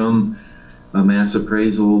stuff from a mass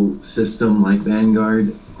appraisal system like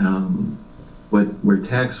Vanguard. Where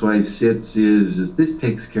TaxWise sits is this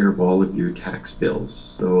takes care of all of your tax bills.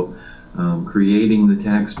 So creating the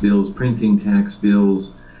tax bills, printing tax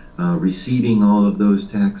bills, receiving all of those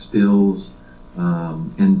tax bills,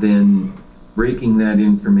 and then breaking that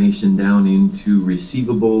information down into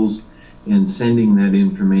receivables and sending that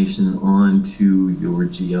information on to your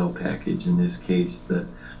GL package, in this case the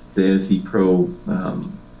SE Pro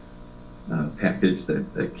package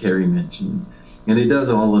that Carrie mentioned. And it does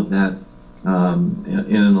all of that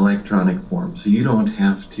in an electronic form, so you don't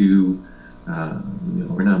have to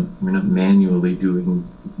we're not manually doing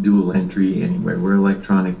dual entry anywhere. We're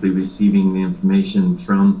electronically receiving the information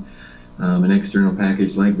from an external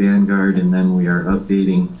package like Vanguard, and then we are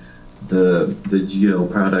updating the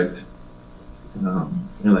GL product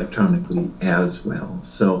electronically as well.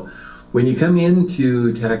 So when you come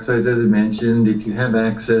into TaxWise, as I mentioned, if you have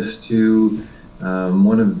access to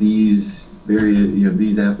one of these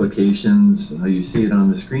these applications, you see it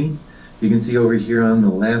on the screen. You can see over here on the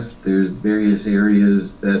left, there's various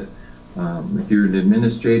areas that, if you're an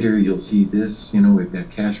administrator, you'll see this. We've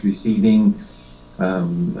got cash receiving,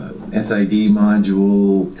 SID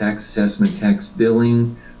module, tax assessment, tax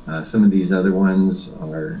billing. Some of these other ones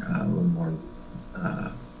are a little more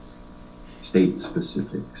state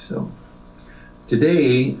specific. So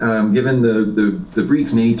today, given the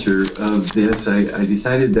brief nature of this, I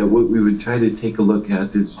decided that what we would try to take a look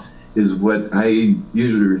at is what I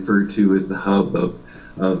usually refer to as the hub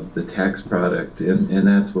of the tax product, and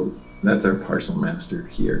that's our Parcel Master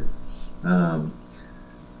here.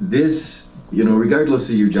 This, regardless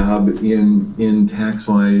of your job in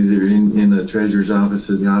TaxWise or in the treasurer's office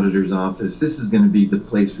or the auditor's office, this is going to be the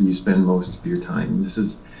place where you spend most of your time.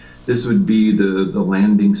 This would be the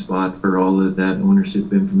landing spot for all of that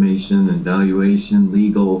ownership information and valuation,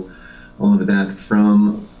 legal, all of that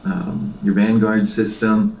from your Vanguard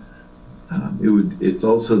system. It's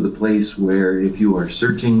also the place where if you are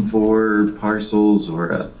searching for parcels,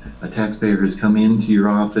 or a taxpayer has come into your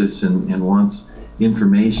office and wants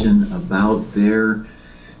information about their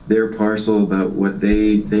parcel, about what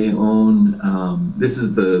they own, this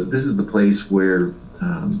is the place where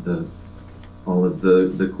all of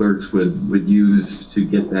the clerks would use to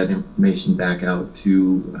get that information back out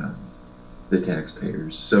to the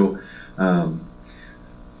taxpayers. So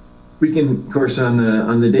we can, of course, on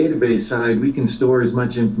the database side, we can store as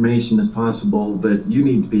much information as possible, but you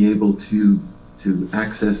need to be able to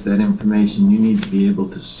access that information. You need to be able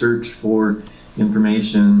to search for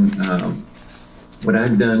information. What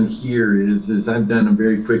I've done here is I've done a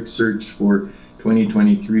very quick search for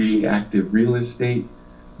 2023 active real estate.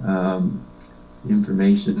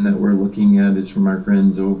 information that we're looking at is from our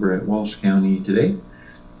friends over at Walsh County Today.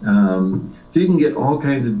 So you can get all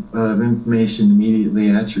kinds of information immediately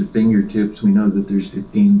at your fingertips. We know that there's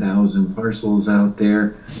 15,000 parcels out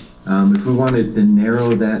there. If we wanted to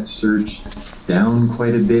narrow that search down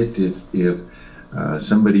quite a bit, if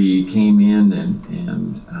somebody came in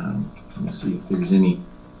and let's see if there's any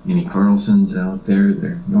Carlsons out there.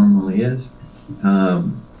 There normally is.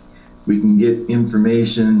 We can get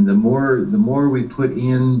information. The more we put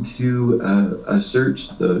into a search,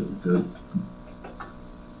 the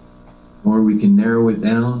more we can narrow it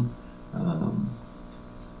down.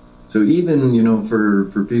 So even, you know,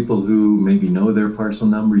 for people who maybe know their parcel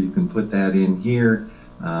number, you can put that in here.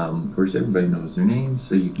 Of course, everybody knows their name,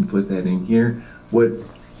 so you can put that in here. What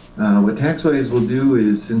TaxWise will do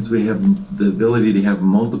is, since we have the ability to have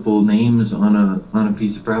multiple names on a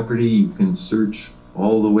piece of property, you can search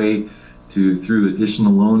all the way through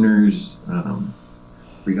additional owners,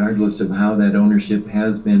 regardless of how that ownership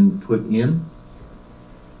has been put in.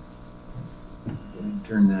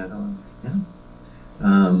 Turn that on. Yeah.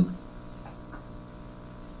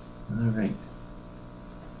 All right.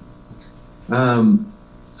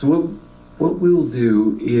 So what we'll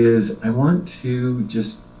do is I want to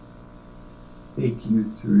just take you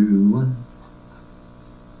through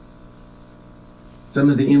some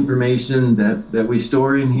of the information that we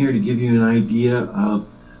store in here to give you an idea of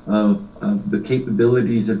the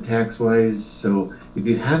capabilities of TaxWise. So if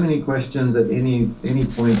you have any questions at any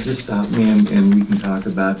point, just stop me and we can talk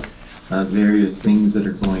about various things that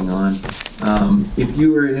are going on. If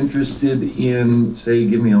you are interested in, say,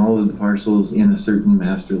 give me all of the parcels in a certain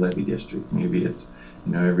master levy district, maybe it's,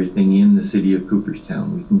 you know, everything in the city of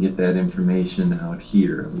Cooperstown, we can get that information out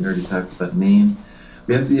here. We already talked about Maine.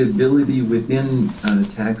 We have the ability within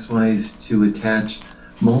TaxWise to attach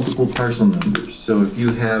multiple parcel numbers. So if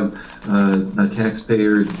you have a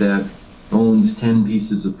taxpayer that owns 10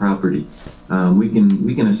 pieces of property, we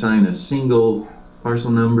can assign a single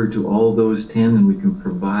parcel number to all those 10, and we can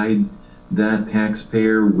provide that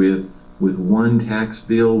taxpayer with one tax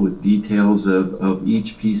bill with details of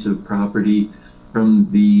each piece of property. From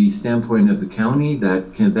the standpoint of the county,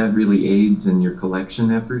 that really aids in your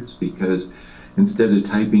collection efforts, because instead of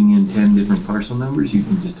typing in 10 different parcel numbers, you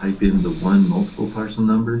can just type in the one multiple parcel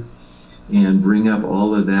number and bring up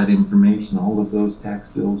all of that information, all of those tax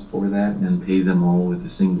bills for that, and pay them all with a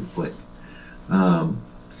single click.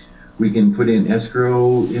 We can put in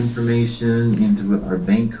escrow information into our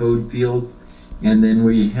bank code field, and then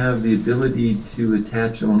we have the ability to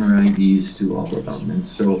attach owner IDs to all of them. And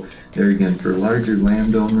so there again, for larger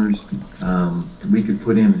landowners, we could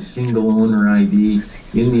put in a single owner ID.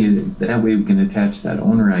 That way we can attach that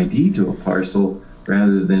owner ID to a parcel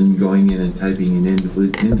rather than going in and typing in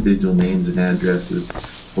individual names and addresses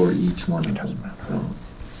for each one of them.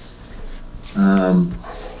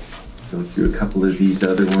 So, go through a couple of these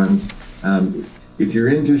other ones. If you're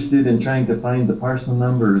interested in trying to find the parcel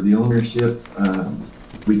number or the ownership,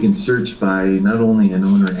 we can search by not only an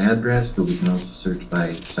owner address, but we can also search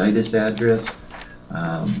by situs address.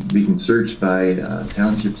 We can search by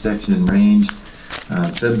township section and range,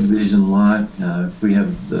 subdivision lot. If we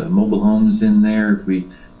have the mobile homes in there, if we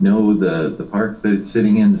know the park that it's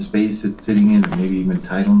sitting in, the space it's sitting in, or maybe even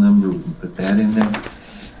title number, we can put that in there.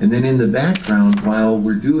 And then in the background, while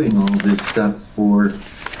we're doing all this stuff for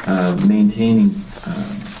maintaining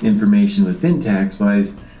information within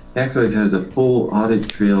TaxWise, TaxWise has a full audit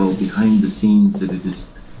trail behind the scenes that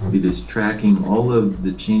it is tracking all of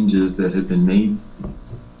the changes that have been made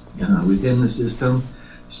within the system,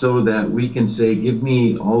 so that we can say, give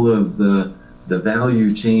me all of the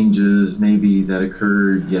value changes maybe that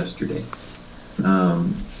occurred yesterday.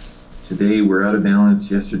 Today we're out of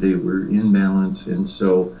balance, yesterday we're in balance, and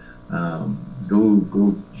so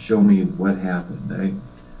go show me what happened.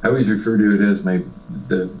 I always refer to it as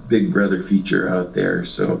the Big Brother feature out there.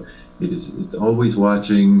 So it's always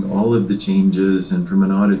watching all of the changes, and from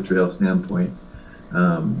an audit trail standpoint,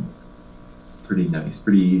 pretty nice,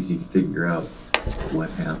 pretty easy to figure out what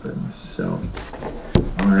happened. So,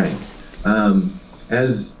 all right.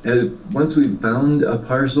 As once we've found a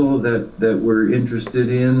parcel that we're interested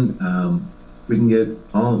in, we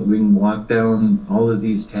can walk down all of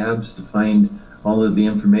these tabs to find all of the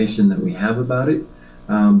information that we have about it.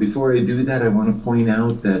 Before I do that, I want to point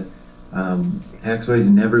out that TaxWise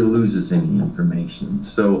never loses any information.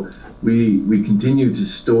 So we continue to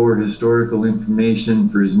store historical information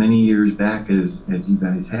for as many years back as you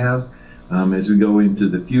guys have. As we go into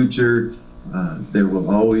the future, there will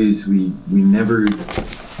always, we're never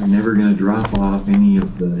going to drop off any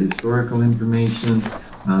of the historical information,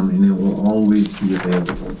 and it will always be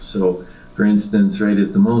available. So For instance, right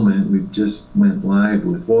at the moment, we've just went live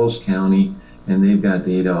with Walsh County, and they've got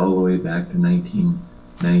data all the way back to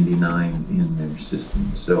 1999 in their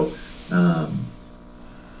system. So, all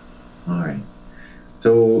right.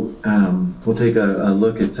 So we'll take a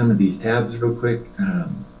look at some of these tabs real quick.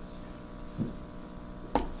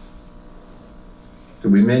 So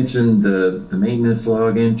we mentioned the maintenance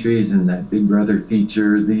log entries and that Big Brother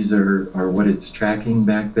feature. These are what it's tracking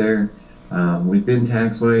back there. Within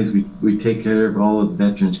TaxWise, we take care of all of the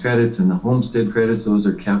veterans credits and the homestead credits. Those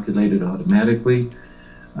are calculated automatically.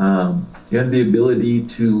 You have the ability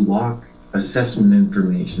to lock assessment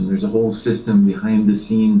information. There's a whole system behind the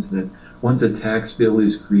scenes that once a tax bill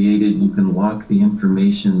is created, you can lock the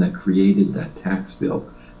information that created that tax bill.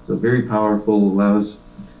 So very powerful, allows,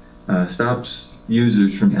 stops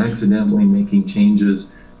users from accidentally making changes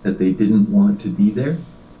that they didn't want to be there.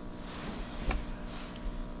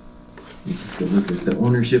 You can look at the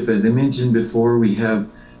ownership. As I mentioned before, we have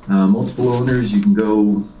multiple owners. You can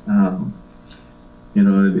go, you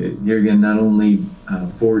know, here again, not only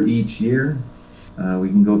for each year, we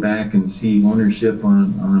can go back and see ownership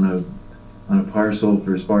on a parcel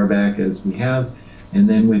for as far back as we have. And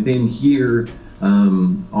then within here,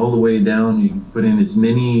 all the way down, you can put in as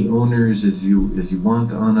many owners as you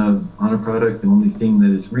want on a product. The only thing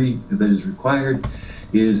that is required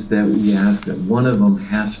is that we ask that one of them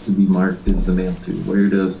has to be marked as the mail to. Where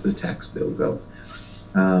does the tax bill go?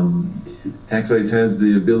 TaxWise has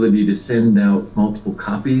the ability to send out multiple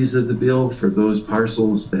copies of the bill for those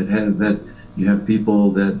parcels that you have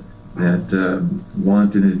people that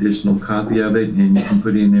want an additional copy of it, and you can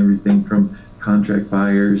put in everything from contract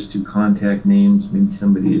buyers to contact names. Maybe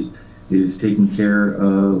somebody is taking care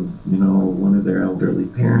of, you know, one of their elderly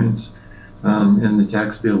parents, and the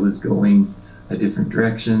tax bill is going a different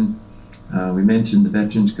direction. We mentioned the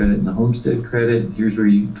veterans credit and the homestead credit. Here's where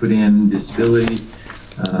you put in disability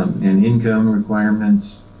and income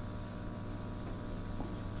requirements.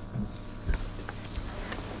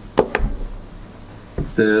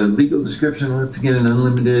 The legal description, once again, an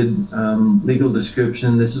unlimited legal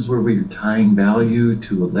description. This is where we're tying value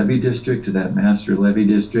to a levy district, to that master levy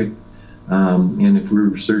district. And if we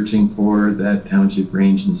were searching for that township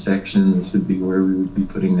range and section, this would be where we would be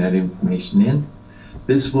putting that information in.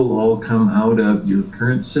 This will all come out of your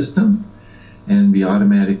current system and be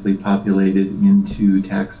automatically populated into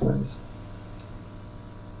TaxWise.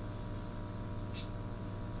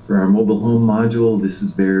 For our mobile home module, this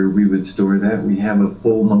is where we would store that. We have a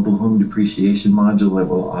full mobile home depreciation module that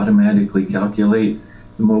will automatically calculate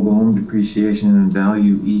the mobile home depreciation and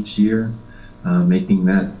value each year, making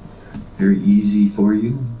that very easy for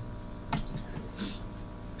you.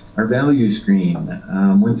 Our value screen,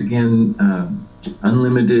 once again,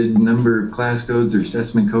 unlimited number of class codes or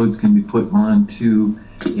assessment codes can be put onto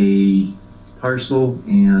a parcel,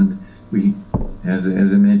 and we, as I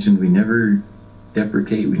mentioned, we never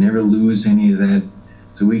deprecate, we never lose any of that,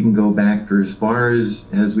 so we can go back for as far as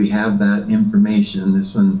we have that information.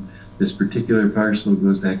 This particular parcel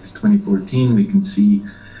goes back to 2014. We can see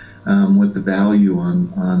what the value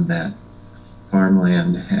on that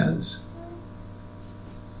farmland has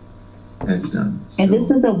done. And so,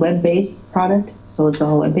 this is a web-based product, so it's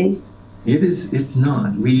all web-based? It's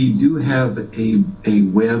not. We do have a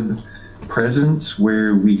web presence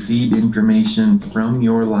where we feed information from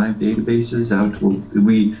your live databases out to,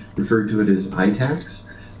 we refer to it as iTax,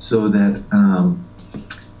 so that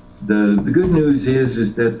the good news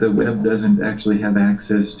is that the web doesn't actually have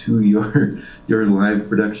access to your live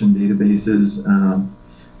production databases.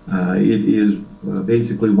 It is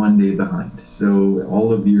basically one day behind. So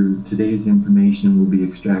all of your today's information will be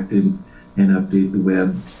extracted and update the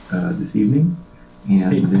web this evening,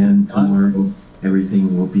 and then tomorrow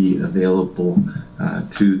everything will be available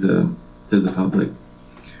to the public.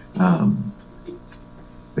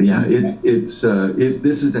 But yeah, this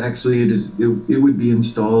is actually it would be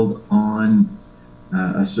installed on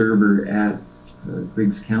a server at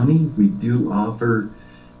Griggs County. We do offer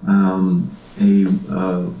a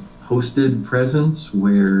hosted presence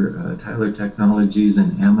where Tyler Technologies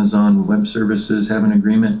and Amazon Web Services have an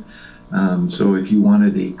agreement. So if you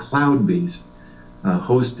wanted a cloud-based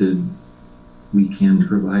hosted, we can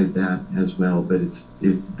provide that as well. But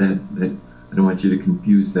I don't want you to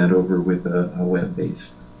confuse that over with a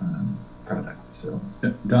web-based product. So,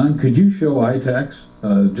 Don, could you show iTax?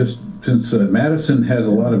 Just since Madison has a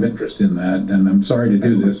lot of interest in that, and I'm sorry to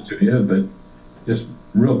do this to you, but just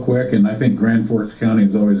real quick, and I think Grand Forks County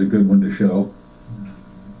is always a good one to show.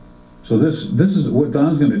 So this is what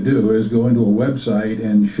Don's going to do, is go into a website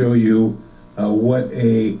and show you what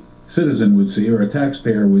a citizen would see or a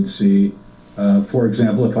taxpayer would see For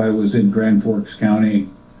example, if I was in Grand Forks County,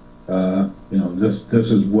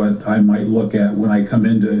 this is what I might look at when I come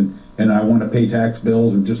into and I want to pay tax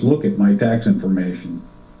bills or just look at my tax information.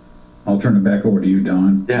 I'll turn it back over to you,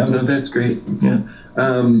 Don. Yeah, no, that's great. Yeah.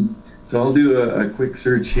 So I'll do a quick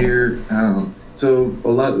search here. So a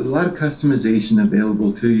lot of customization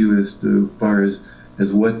available to you as far as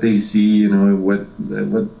what they see. What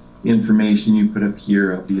information you put up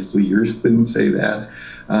here. Obviously, yours wouldn't say that.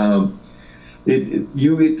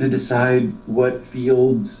 You get to decide what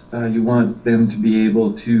fields you want them to be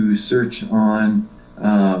able to search on.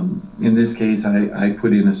 In this case, I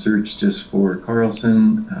put in a search just for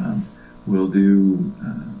Carlson. We'll do,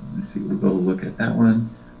 let's see, we'll go look at that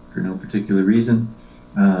one for no particular reason.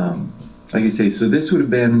 Like I say, so this would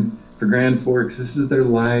have been for Grand Forks. This is their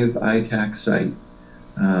live iTax site.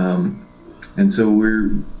 And so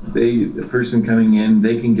the person coming in,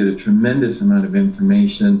 they can get a tremendous amount of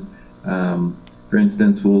information. For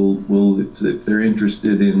instance, if they're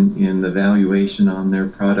interested in the valuation on their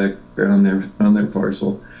product or on their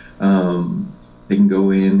parcel, they can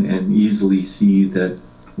go in and easily see that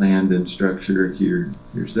land and structure here.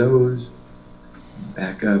 Here's those.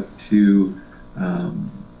 Back up to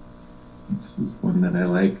this is one that I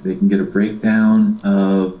like. They can get a breakdown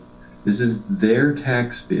of this is their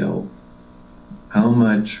tax bill, how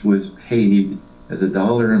much was paid as a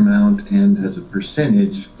dollar amount and as a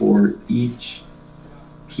percentage for each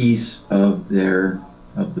piece of the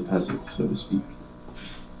puzzle, so to speak.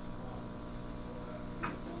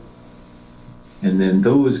 And then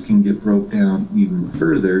those can get broke down even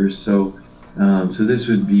further. So this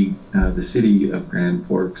would be the city of Grand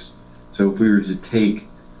Forks. So if we were to take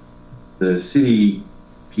the city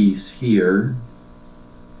piece here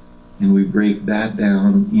and we break that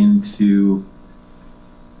down into,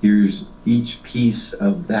 here's each piece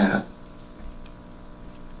of that.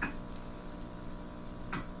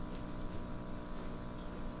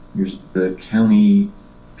 Here's the county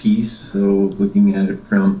piece, so looking at it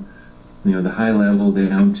from the high level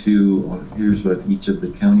down to here's what each of the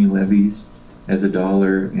county levies as a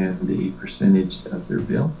dollar and a percentage of their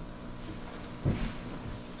bill.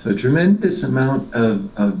 So a tremendous amount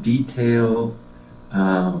of detail.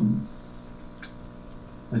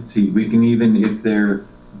 Let's see, we can even, if they're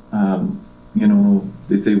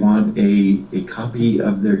if they want a copy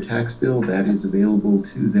of their tax bill, that is available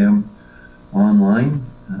to them online.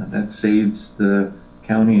 That saves the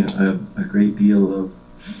county a great deal of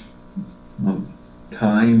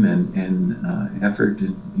time and effort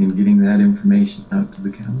in getting that information out to the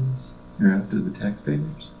counties or out to the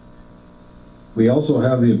taxpayers. We also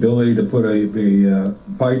have the ability to put a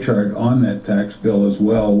pie chart on that tax bill as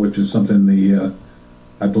well, which is something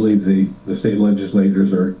I believe the state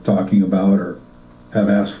legislators are talking about or have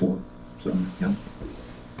asked for. So, yeah.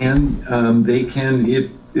 And they can,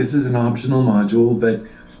 if this is an optional module, but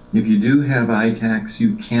if you do have iTax,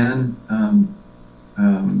 you can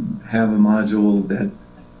have a module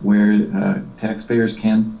where taxpayers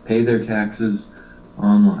can pay their taxes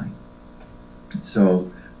online. So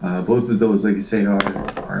both of those, like I say,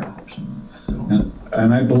 are options. So.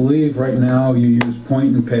 And I believe right now you use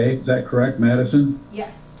Point and Pay. Is that correct, Madison?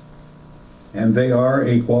 Yes. And they are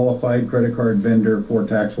a qualified credit card vendor for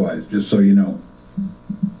TaxWise, just so you know.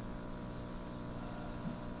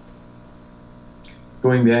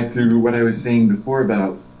 Going back to what I was saying before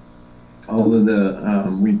about all of the,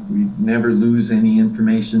 we never lose any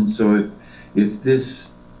information. So if this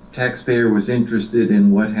taxpayer was interested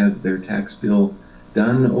in what has their tax bill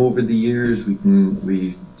done over the years,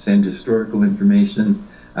 we send historical information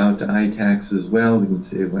out to iTax as well. We can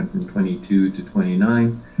say it went from 22 to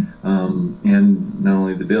 29, and not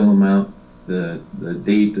only the bill amount, the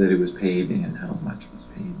date that it was paid and how much was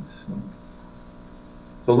paid.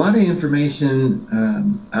 So a lot of information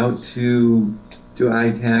out to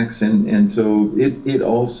iTax, and so it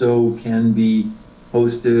also can be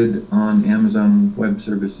hosted on Amazon Web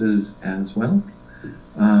Services as well.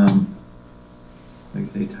 Like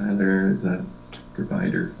I say, Tyler is a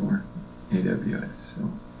provider for AWS. So.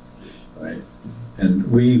 Right. And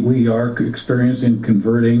we are experienced in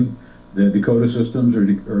converting the Dakota systems or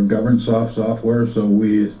GovernSoft software. So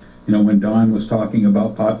we, when Don was talking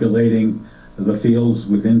about populating the fields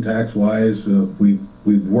within TaxWise,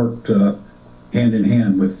 we've worked hand in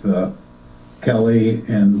hand with Kelly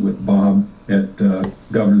and with Bob at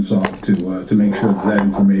GovernSoft to make sure that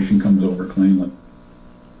information comes over cleanly.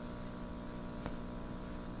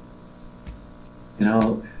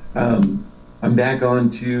 I'm back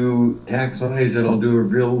on to TaxWise, and I'll do a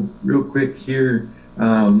real quick here.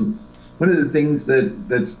 One of the things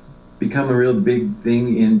that's become a real big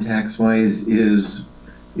thing in TaxWise is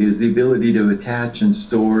is the ability to attach and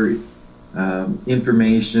store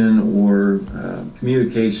information or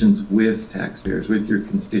communications with taxpayers, with your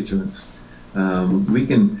constituents. We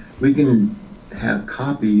can have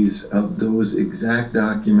copies of those exact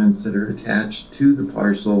documents that are attached to the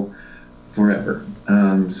parcel forever.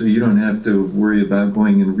 So you don't have to worry about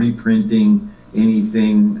going and reprinting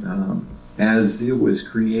anything. As it was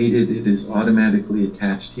created, it is automatically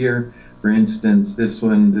attached here. For instance, this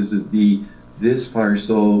is this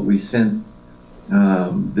parcel. We sent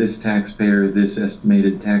this taxpayer this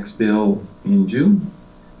estimated tax bill in June.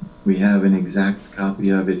 We have an exact copy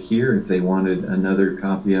of it here. If they wanted another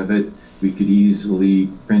copy of it, we could easily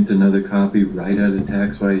print another copy right out of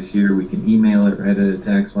TaxWise here. We can email it right out of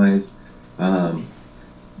TaxWise.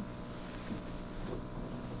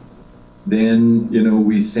 Then,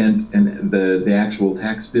 we sent the actual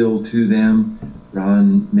tax bill to them.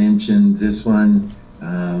 Ron mentioned this one,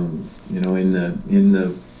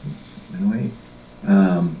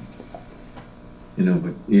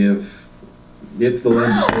 if the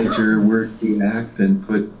legislature were to act and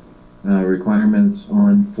put requirements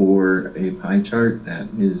on for a pie chart, that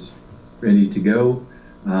is ready to go.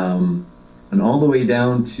 And all the way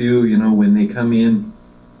down to, when they come in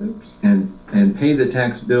and pay the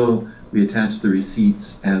tax bill, we attach the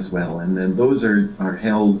receipts as well. And then those are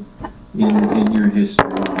held in your history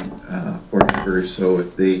forever. So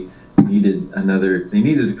if they needed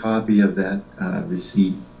a copy of that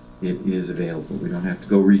receipt, it is available. We don't have to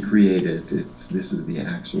go recreate it. This is the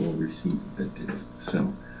actual receipt that did it.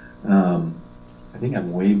 So I think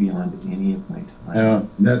I'm way beyond any of my time.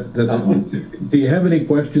 Do you have any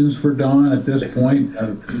questions for Don at this point?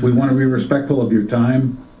 We want to be respectful of your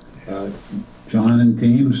time, John and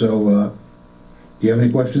team. So do you have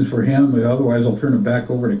any questions for him? Otherwise, I'll turn it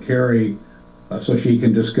back over to Carrie so she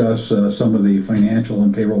can discuss some of the financial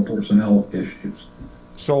and payroll personnel issues.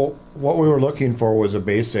 So what we were looking for was a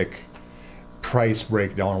basic price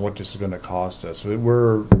breakdown of what this is going to cost us.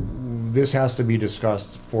 This has to be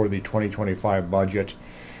discussed for the 2025 budget.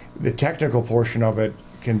 The technical portion of it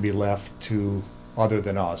can be left to other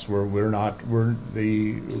than us.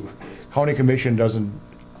 The county commission doesn't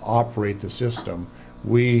operate the system.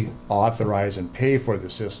 We authorize and pay for the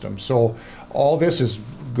system. So all this is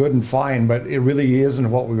good and fine, but it really isn't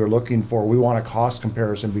what we were looking for. We want a cost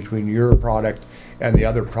comparison between your product and the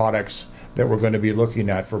other products that we're going to be looking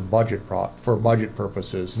at for budget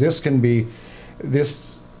purposes.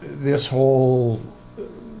 This whole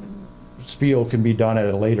spiel can be done at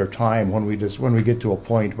a later time when we get to a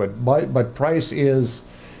point. But price is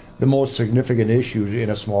the most significant issue in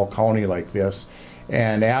a small county like this,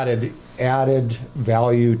 and added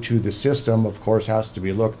value to the system, of course, has to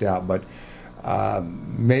be looked at. But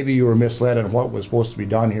maybe you were misled on what was supposed to be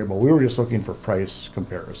done here. But we were just looking for price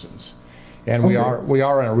comparisons. And we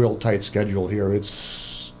are on a real tight schedule here.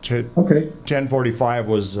 It's 10:45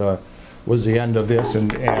 was the end of this,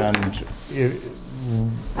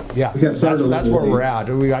 that's where we're at.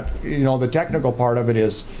 We got the technical part of it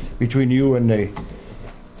is between you and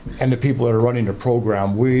the people that are running the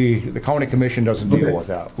program. The county commission doesn't deal with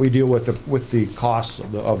that. We deal with the costs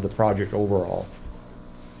of the project overall.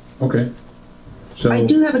 Okay. So I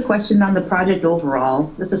do have a question on the project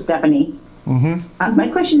overall. This is Stephanie. Mm-hmm. My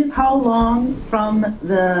question is, how long from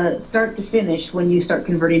the start to finish when you start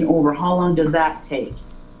converting over? How long does that take?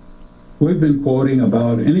 We've been quoting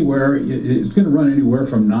about anywhere, it's going to run anywhere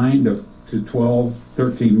from 9 to 12,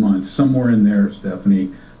 13 months, somewhere in there,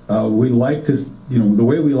 Stephanie. We like to, the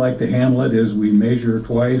way we like to handle it is we measure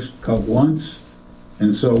twice, cut once,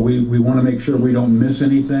 and so we want to make sure we don't miss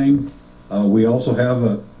anything. We also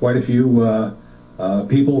have quite a few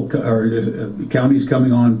people or counties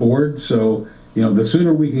coming on board, so the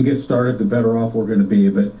sooner we can get started, the better off we're going to be.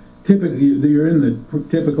 But typically, you're in the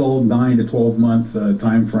typical 9 to 12 month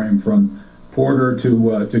time frame from order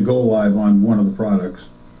to go live on one of the products.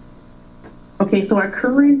 Okay, so our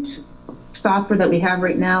current software that we have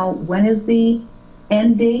right now, when is the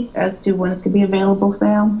end date as to when it's going to be available,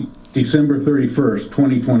 Sam? December 31st,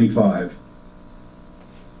 2025.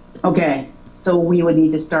 Okay, so we would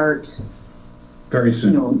need to start very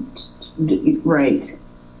soon. Right.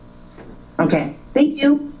 Okay, thank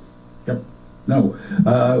you. Yep. No,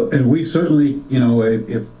 and we certainly,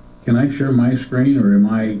 if can I share my screen or am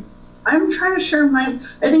I? I'm trying to share my.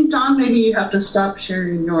 I think Don, maybe you have to stop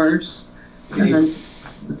sharing yours, and then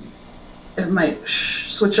it might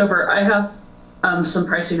switch over. I have some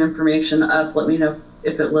pricing information up. Let me know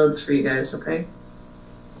if it loads for you guys. Okay.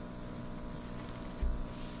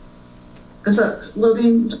 Is that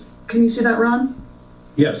loading? Can you see that, Ron?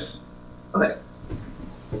 Yes. Okay.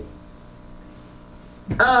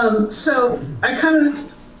 So I kind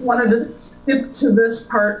of wanted to skip to this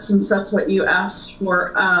part since that's what you asked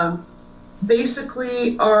for.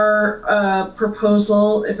 Basically, our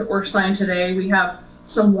proposal, if it were signed today, we have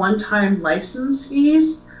some one-time license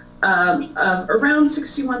fees of around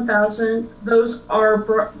 $61,000. Those are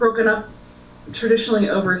broken up traditionally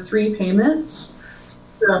over 3 payments.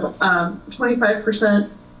 So 25%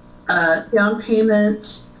 down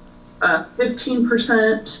payment,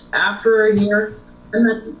 15% after a year, and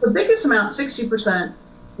then the biggest amount, 60%,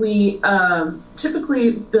 we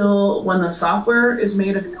typically bill when the software is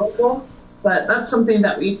made available, but that's something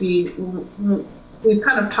that we've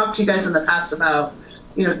kind of talked to you guys in the past about,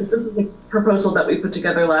 you know, this is a proposal that we put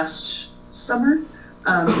together last summer,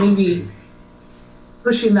 maybe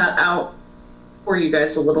pushing that out for you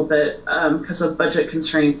guys a little bit because of budget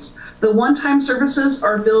constraints. The one-time services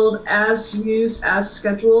are billed as used, as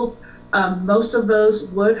scheduled. Most of those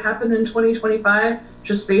would happen in 2025,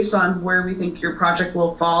 just based on where we think your project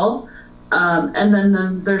will fall. And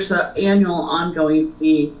then there's the annual ongoing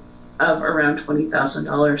fee of around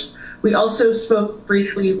 $20,000. We also spoke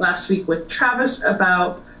briefly last week with Travis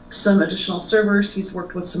about some additional servers. He's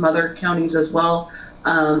worked with some other counties as well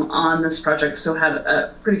on this project, so had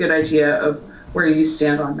a pretty good idea of where you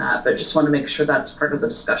stand on that, but just want to make sure that's part of the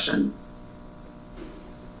discussion.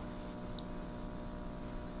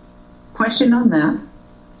 Question on that.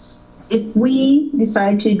 If we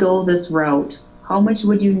decide to go this route, how much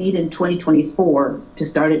would you need in 2024 to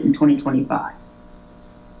start it in 2025?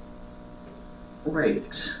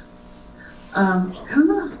 Right. I'm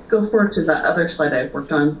gonna go forward to that other slide I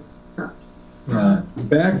worked on.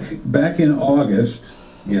 Back in August,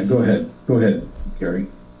 yeah, go ahead, Carrie.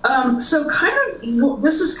 So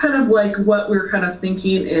this is kind of like what we're kind of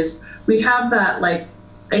thinking is we have that, like,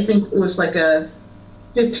 I think it was like a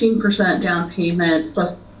 15% down payment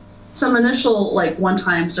plus some initial like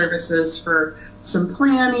one-time services for some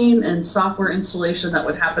planning and software installation that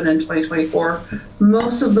would happen in 2024.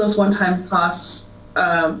 Most of those one-time costs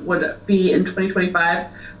would be in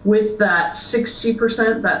 2025. With that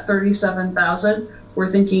 60%, that $37,000, we're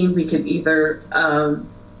thinking we could either,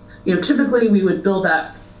 typically we would bill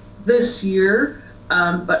that this year,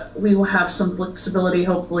 but we will have some flexibility,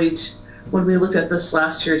 hopefully, when we looked at this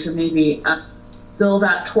last year, to maybe bill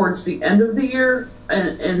that towards the end of the year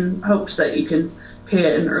in hopes that you can pay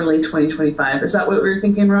it in early 2025. Is that what we were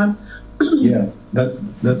thinking, Ron? Yeah,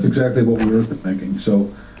 that's exactly what we were thinking.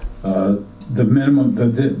 So the minimum,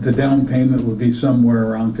 the down payment would be somewhere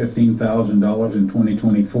around $15,000 in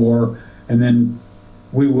 2024, and then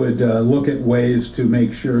we would look at ways to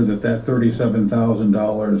make sure that that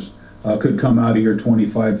 $37,000 could come out of your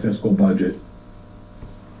 25 fiscal budget.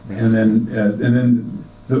 And then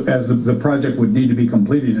as the project would need to be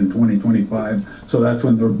completed in 2025, so that's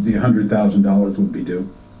when the $100,000 would be due.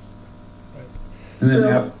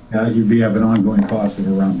 And then you'd be having an ongoing cost of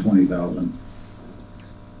around $20,000.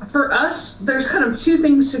 For us, there's kind of two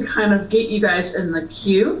things to kind of get you guys in the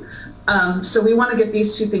queue. So we want to get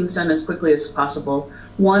these two things done as quickly as possible.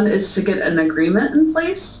 One is to get an agreement in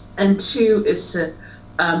place, and two is to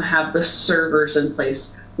have the servers in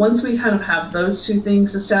place. Once we kind of have those two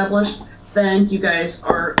things established, then you guys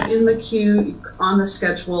are in the queue, on the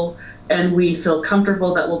schedule, and we feel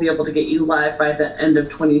comfortable that we'll be able to get you live by the end of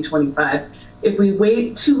 2025. If we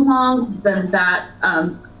wait too long, then that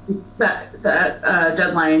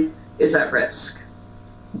deadline is at risk.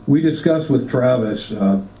 We discussed with Travis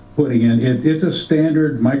putting in, it's a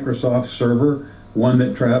standard Microsoft server, one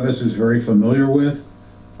that Travis is very familiar with.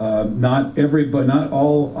 Not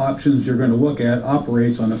all options you're going to look at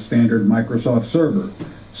operates on a standard Microsoft server.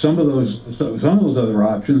 Some of those other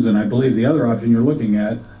options, and I believe the other option you're looking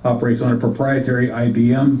at, operates on a proprietary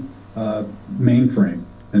IBM mainframe.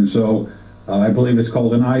 And so I believe it's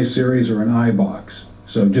called an iSeries or an iBox.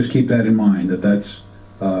 So just keep that in mind,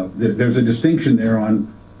 there's a distinction there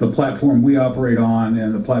on the platform we operate on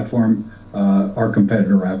and the platform our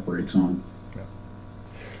competitor operates on.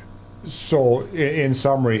 So in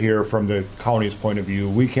summary here, from the county's point of view,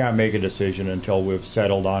 we can't make a decision until we've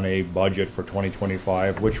settled on a budget for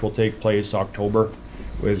 2025, which will take place October,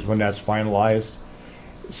 is when that's finalized.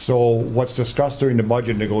 So what's discussed during the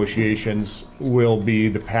budget negotiations will be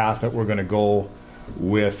the path that we're going to go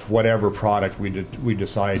with whatever product we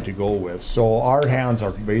decide to go with. So our hands are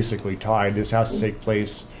basically tied. This has to take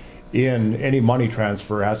place any money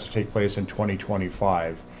transfer has to take place in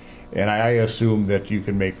 2025. And I assume that you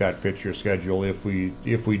can make that fit your schedule if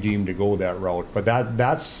we deem to go that route. But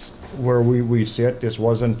that's where we sit. This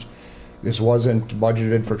wasn't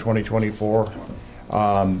budgeted for 2024,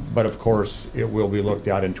 but of course it will be looked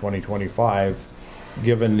at in 2025,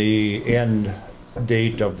 given the end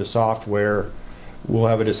date of the software, we'll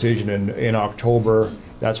have a decision in October.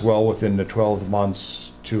 That's well within the 12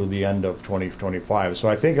 months to the end of 2025. So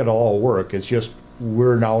I think it'll all work. It's just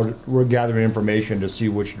we're gathering information to see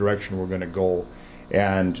which direction we're going to go.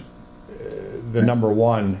 And the number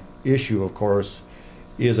one issue, of course,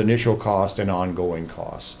 is initial cost and ongoing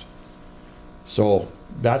cost. So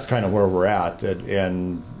that's kind of where we're at,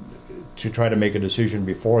 and to try to make a decision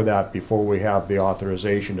before that, before we have the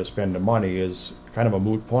authorization to spend the money, is kind of a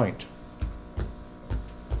moot point.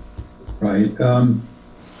 Right.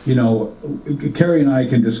 You know, Carrie and I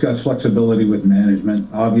can discuss flexibility with management.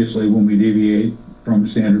 Obviously, when we deviate from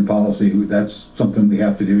standard policy, that's something we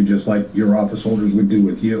have to do, just like your office holders would do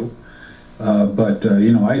with you. But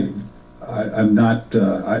you know, I'm not.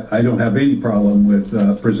 I don't have any problem with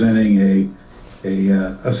presenting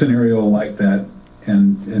a scenario like that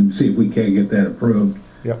and see if we can get that approved.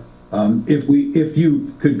 Yep. If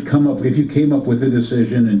you came up with a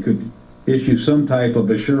decision and could issue some type of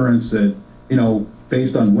assurance that, you know,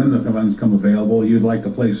 based on when the funds come available, you'd like to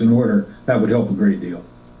place an order, that would help a great deal.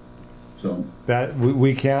 So that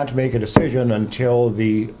we can't make a decision until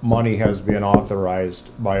the money has been authorized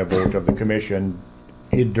by a vote of the commission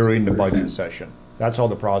during the budget session. That's how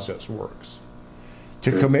the process works.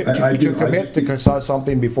 To commit to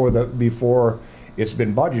something before it's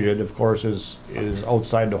been budgeted, of course, is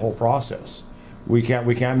outside the whole process. We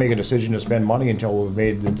can't make a decision to spend money until we've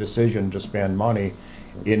made the decision to spend money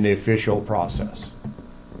in the official process.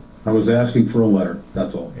 I was asking for a letter,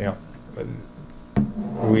 that's all. Yeah.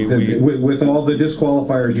 With all the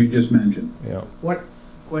disqualifiers you just mentioned. Yeah. What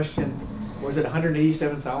question, was it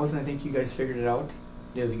 187,000? I think you guys figured it out?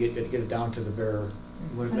 Yeah, to get it down to the bare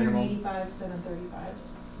minimum. 185,735.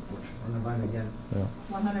 Run the line again. Yeah.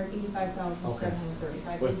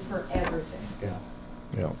 185,735 is for everything. Yeah.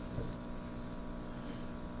 Yeah.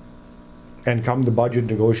 And come the budget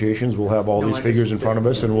negotiations, we'll have all these figures in front of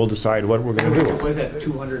us, and we'll decide what we're going to do. Was that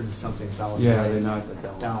 200 and something thousand? Yeah, they knocked it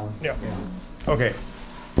Down. Yeah. Okay.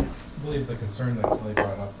 I believe the concern that Kelly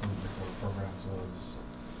brought up from the programs was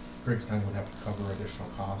Griggs County would have to cover additional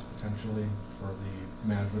costs potentially for the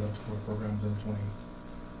management of Dakota programs in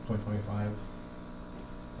 2025.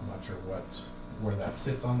 I'm not sure where that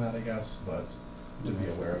sits on that, I guess, but to be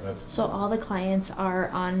aware of it. So all the clients are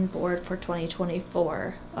on board for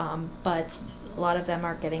 2024, but a lot of them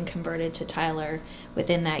are getting converted to Tyler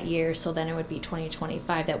within that year. So then it would be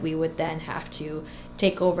 2025 that we would then have to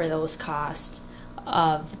take over those costs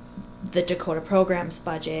of the Dakota programs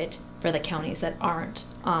budget for the counties that aren't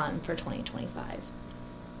on for 2025.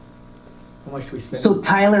 How much do we spend? So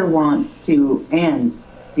Tyler wants to end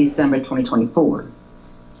December 2024.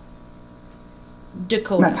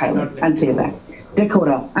 Dakota. Not Tyler, I'd say that.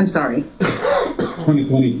 Dakota, I'm sorry.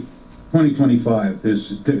 2025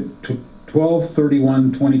 is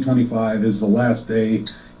 12/31/2025 is the last day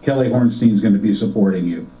Kelly Hornstein's going to be supporting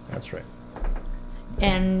you. That's right.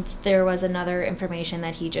 And there was another information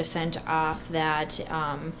that he just sent off that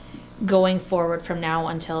going forward from now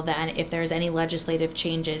until then, if there's any legislative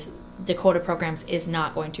changes, Dakota Programs is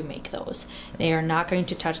not going to make those. They are not going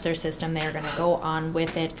to touch their system. They are going to go on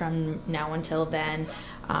with it from now until then,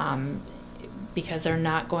 because they're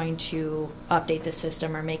not going to update the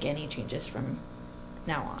system or make any changes from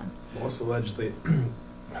now on. Most of the legislative,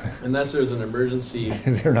 unless there's an emergency,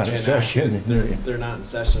 they're not in session. They're not in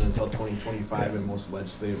session until 2025, and most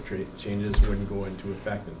legislative changes wouldn't go into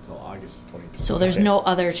effect until August of 2025. So there's no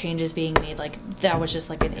other changes being made. Like that was just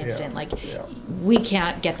like an instant. We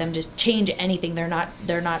can't get them to change anything. They're not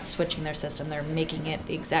switching their system. They're making it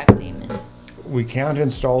the exact same. We can't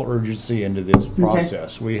install urgency into this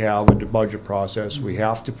process. Okay. We have a budget process. We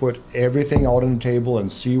have to put everything out on the table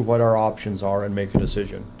and see what our options are and make a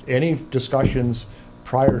decision. Any discussions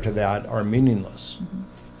prior to that are meaningless. Mm-hmm.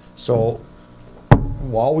 So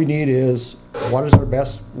all we need is what's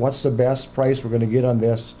the best price we're going to get on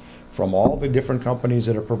this from all the different companies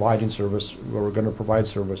that are providing service, where we're going to provide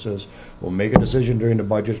services. We'll make a decision during the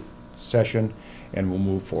budget session and we'll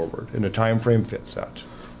move forward. And the time frame fits that.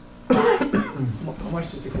 How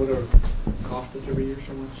much does Dakota cost us every year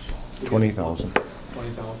so much? 20,000.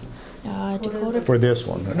 20,000? Dakota for this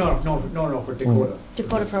one. No, for Dakota.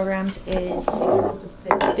 Dakota Programs is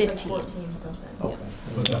 15. 14 something. Okay.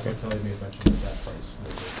 But that's what Kelly made mention of that price.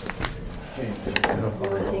 We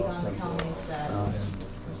would take on the counties that.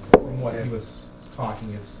 From what he was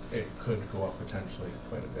talking, it could go up potentially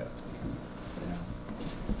quite a bit.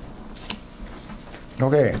 Yeah.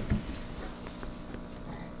 Okay.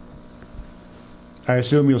 I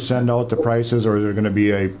assume you'll send out the prices, or is there going to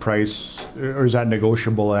be a price, or is that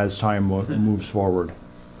negotiable as time moves forward?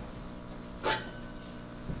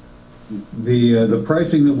 The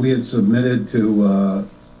pricing that we had submitted to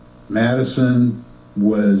Madison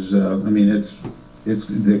was, I mean, it's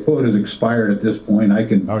the quote is expired at this point. I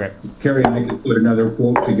can, Carrie and I can put another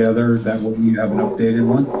quote together. That way you have an updated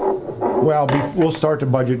one. Well, we'll start the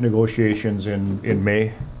budget negotiations in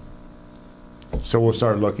May. So we'll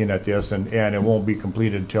start looking at this, and it won't be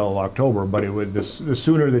completed until October, but it would, the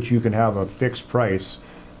sooner that you can have a fixed price,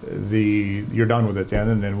 you're done with it then,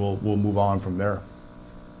 and then we'll move on from there.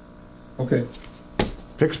 Okay.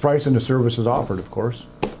 Fixed price and the services offered, of course.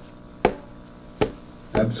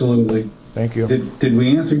 Absolutely. Thank you. Did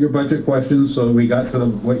we answer your budget questions so we got to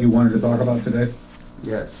what you wanted to talk about today?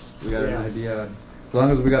 Yes, we got an idea. As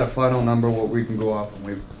long as we got a final number, what we can go off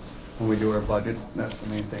when we do our budget, that's the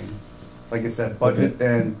main thing. Like I said, budget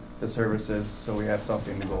and the services, so we have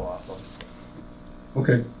something to go off of.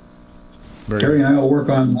 Okay. Carrie and I will work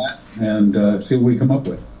on that and see what we come up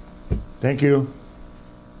with. Thank you.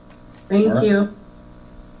 Thank you.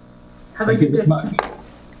 Have a good day.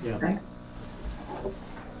 Yeah. Bye.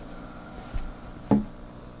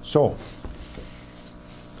 So,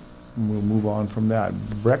 we'll move on from that.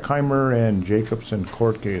 Breckheimer and Jacobson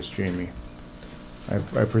court case, Jamie.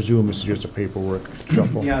 I presume this is just a paperwork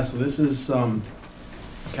shuffle. Yeah, so this is kind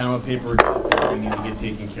of a paperwork shuffle that we need to get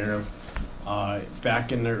taken care of.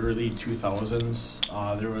 Back in the early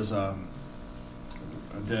 2000s, there was the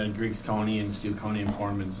Griggs County and Steele County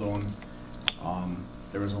Empowerment Zone.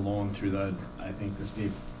 There was a loan through the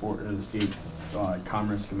state board or the state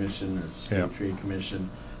Commerce Commission or State Trade Commission.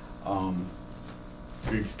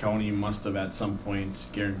 Griggs County must have at some point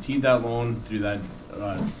guaranteed that loan through that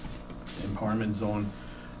empowerment zone.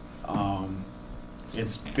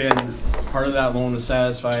 It's been, part of that loan was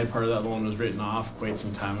satisfied, part of that loan was written off quite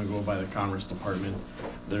some time ago by the Commerce Department.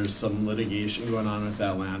 There's some litigation going on with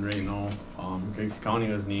that land right now. Griggs County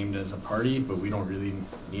was named as a party, but we don't really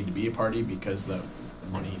need to be a party because the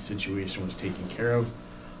money situation was taken care of.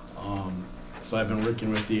 So I've been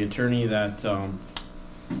working with the attorney that,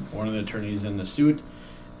 one of the attorneys in the suit,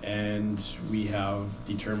 and we have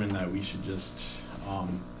determined that we should just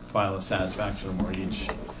file a satisfaction of mortgage,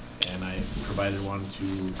 and I provided one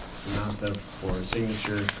to Samantha for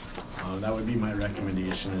signature. That would be my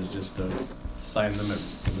recommendation, is just to sign them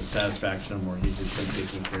with the satisfaction of mortgage has been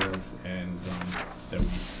taken care of, and that we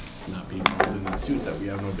not be involved in the suit, that we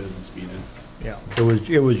have no business being in. Yeah,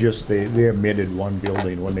 it was just they omitted one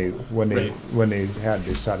building when they had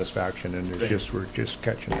the satisfaction, and we're just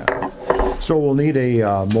catching that. So we'll need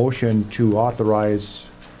a motion to authorize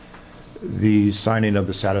the signing of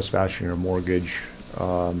the satisfaction or mortgage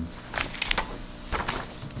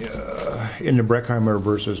in the Breckheimer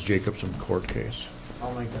versus Jacobson court case.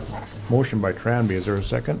 I'll make that motion. Motion by Tranby. Is there a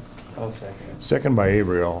second? I'll second. Second by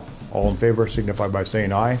Avriel. All in favor signify by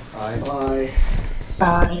saying aye. Aye.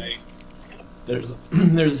 Bye.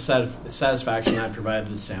 There's a satisfaction I provided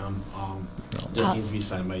to Sam. Just needs to be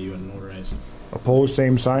signed by you and notarized. Opposed,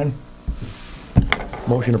 same sign.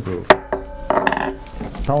 Motion approved.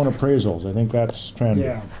 Town appraisals. I think that's Tranby.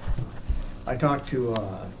 Yeah. I talked to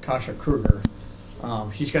Tasha Kruger.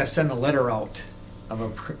 She's got to send a letter out of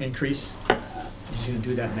an increase. She's going to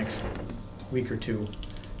do that next week or two.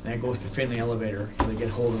 And that goes to Finley Elevator, so they get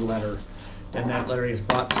hold of the letter. Then that letter is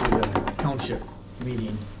brought to the township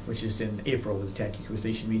meeting, which is in April with the tax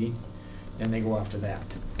equalization meeting. And they go after that.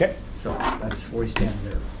 Okay. So that's where we stand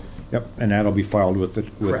there. Yep, and that'll be filed with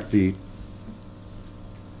the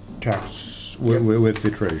tax with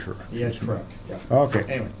the treasurer. Yes, correct. Yeah. Okay.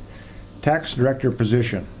 Anyway. Tax director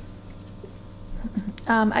position.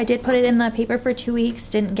 I did put it in the paper for 2 weeks.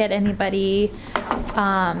 Didn't get anybody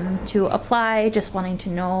to apply. Just wanting to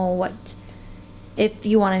know if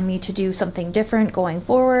you wanted me to do something different going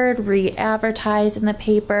forward, re-advertise in the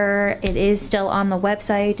paper. It is still on the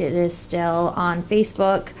website. It is still on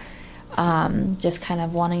Facebook. Just kind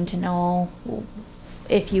of wanting to know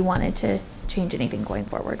if you wanted to change anything going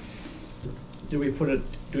forward. Do we put it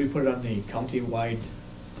on the county-wide,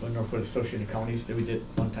 Northwood Associated Counties? Did we did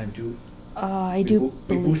one time too? I We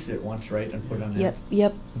boosted it once, right, and put it on there?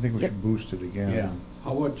 Yep. I think we should boost it again. Yeah.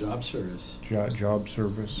 How about job service? Job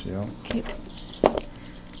service, yeah. Okay.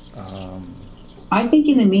 I think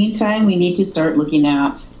in the meantime, we need to start looking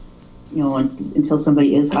at, until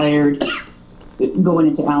somebody is hired, going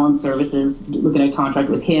into Allen's services, looking at a contract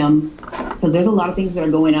with him, because there's a lot of things that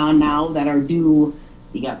are going on now that are due.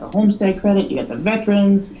 You got the homestead credit, you got the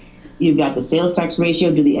veterans, you've got the sales tax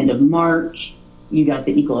ratio due the end of March, you got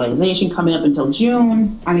the equalization coming up until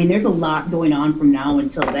June. I mean, there's a lot going on from now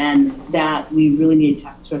until then that we really need a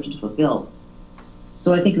tax structure to fulfill.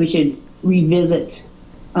 So I think we should revisit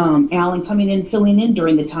Alan coming in, filling in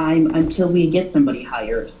during the time until we get somebody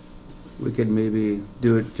hired. we could maybe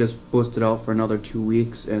do it, just post it out for another 2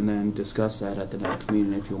 weeks and then discuss that at the next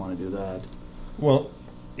meeting if you want to do that. Well,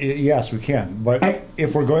 yes, we can, but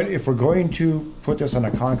if we're going to put this on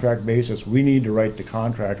a contract basis, we need to write the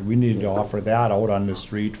contract. We need to offer that out on the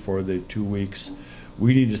street for the 2 weeks.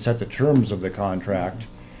 We need to set the terms of the contract.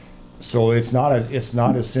 So it's not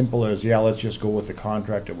as simple as, yeah, let's just go with the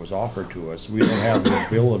contract that was offered to us. We don't have the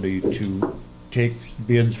ability to take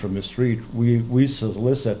bids from the street. We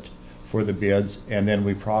solicit for the bids, and then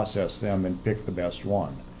we process them and pick the best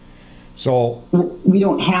one. So we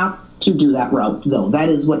don't have to do that route, though. That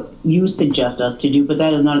is what you suggest us to do, but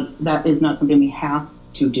that is not something we have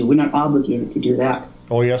to do. We're not obligated to do that.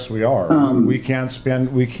 Oh yes, we are. We cannot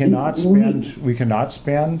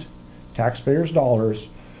spend taxpayers' dollars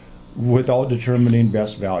without determining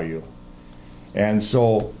best value. And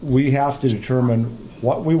so we have to determine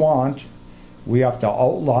what we want. We have to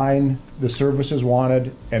outline the services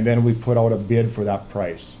wanted, and then we put out a bid for that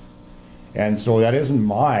price. And so that isn't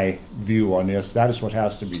my view on this. That is what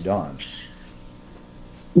has to be done.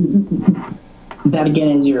 That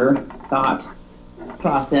again is your thought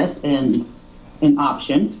process and an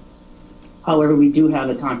option. However, we do have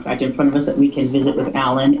a contract in front of us that we can visit with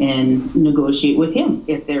Alan and negotiate with him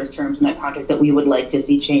if there's terms in that contract that we would like to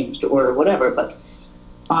see changed or whatever. But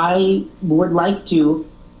I would like to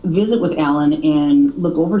visit with Alan and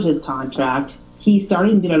look over his contract. He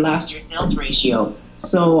started and did a last year sales ratio.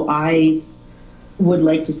 So I would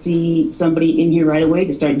like to see somebody in here right away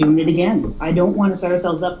to start doing it again. I don't want to set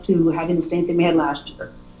ourselves up to having the same thing we had last year.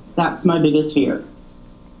 That's my biggest fear.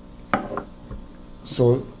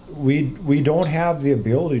 So we don't have the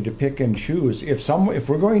ability to pick and choose. If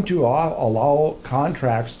we're going to allow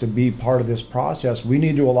contracts to be part of this process, we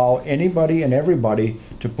need to allow anybody and everybody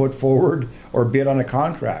to put forward or bid on a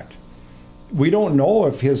contract. We don't know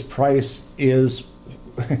if his price is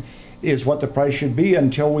what the price should be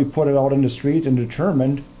until we put it out in the street and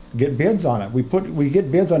get bids on it. We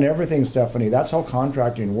get bids on everything, Stephanie. That's how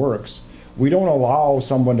contracting works. We don't allow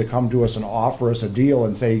someone to come to us and offer us a deal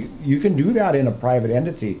and say, you can do that in a private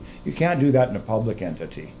entity. You can't do that in a public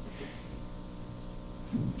entity.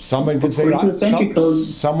 Someone could say,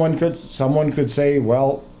 someone could say,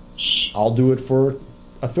 well, I'll do it for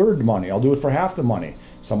a third the money. I'll do it for half the money.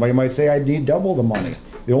 Somebody might say, I need double the money.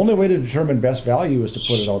 The only way to determine best value is to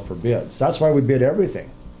put it out for bids. That's why we bid everything.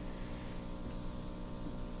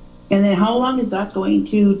 And then how long is that going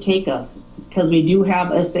to take us? Because we do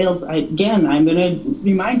have a sales, again, I'm going to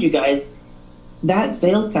remind you guys, that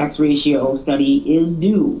sales tax ratio study is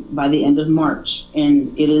due by the end of March. And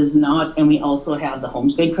it is not, and we also have the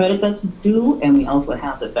homestead credit that's due, and we also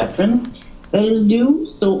have the veterans that is due.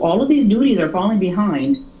 So all of these duties are falling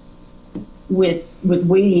behind with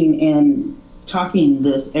waiting and talking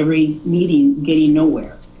this every meeting, getting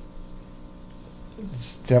nowhere.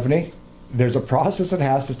 Stephanie, there's a process that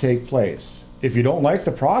has to take place. If you don't like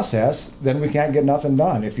the process, then we can't get nothing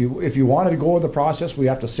done. If you wanted to go with the process, we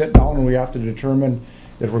have to sit down and we have to determine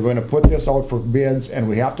that we're going to put this out for bids and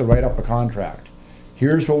we have to write up a contract.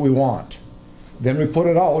 Here's what we want. Then we put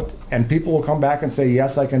it out and people will come back and say,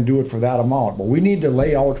 yes, I can do it for that amount. But we need to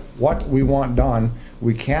lay out what we want done.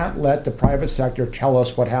 We can't let the private sector tell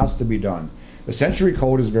us what has to be done. The Century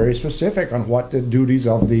Code is very specific on what the duties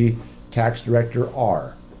of the tax director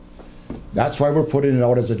are. That's why we're putting it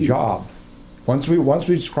out as a job. Once we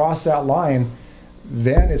cross that line,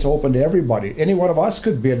 then it's open to everybody. Any one of us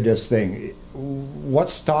could bid this thing.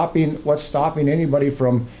 What's stopping anybody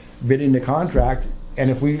from bidding the contract?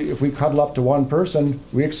 And if we cuddle up to one person,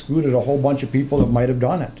 we excluded a whole bunch of people that might have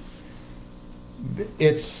done it.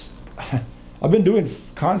 I've been doing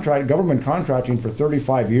government contracting for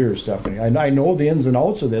 35 years, Stephanie. I know the ins and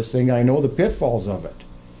outs of this thing, and I know the pitfalls of it.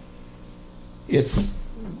 It's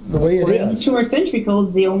the way it is. To our Century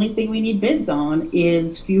Code, the only thing we need bids on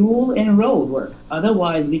is fuel and road work.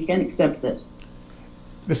 Otherwise, we can't accept this.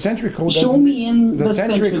 The Century Code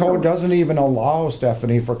doesn't even allow,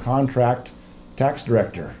 Stephanie, for contract tax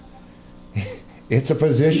director. It's a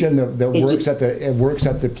position that works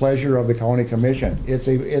at the pleasure of the county commission. It's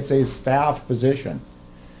a staff position.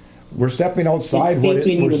 We're stepping outside what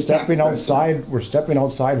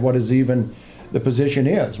is even the position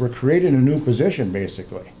is. We're creating a new position,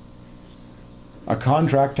 basically. A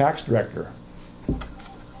contract tax director.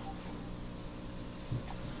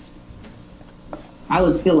 I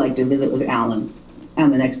would still like to visit with Alan on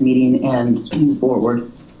the next meeting and move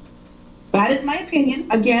forward. That is my opinion.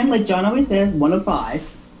 Again, like John always says, 1 of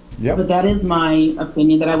 5. Yep. But that is my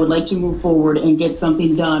opinion, that I would like to move forward and get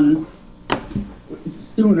something done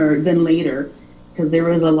sooner than later, because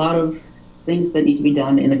there is a lot of things that need to be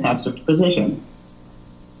done in the tax director position.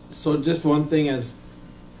 So just one thing as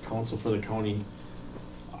counsel for the county,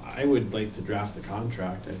 I would like to draft the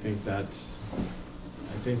contract. I think that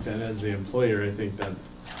as the employer, I think that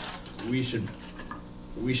we should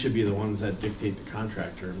be the ones that dictate the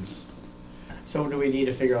contract terms. So do we need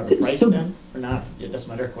to figure out a price then, or not? Yeah, that's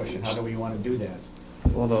my other question. How do we want to do that?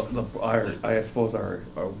 Well, I suppose our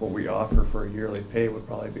what we offer for yearly pay would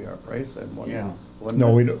probably be our price, and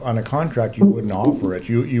No, on a contract, you wouldn't offer it.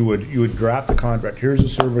 You would draft the contract. Here's the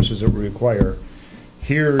services that we require.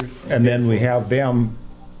 Here, and then we have them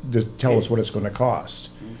to tell us what it's going to cost.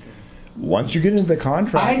 Once you get into the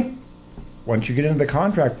contract,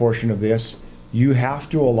 portion of this, you have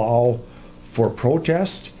to allow for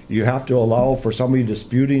protest. You have to allow for somebody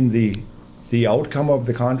disputing the outcome of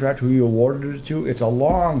the contract, who you awarded it to. It's a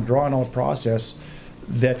long, drawn-out process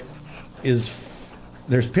that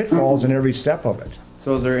there's pitfalls in every step of it.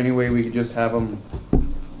 So is there any way we could just have them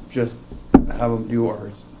do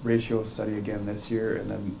our ratio study again this year,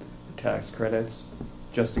 and then tax credits,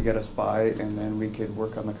 just to get us by, and then we could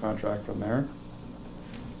work on the contract from there?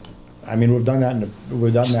 I mean, we've done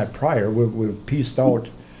that prior. We've pieced out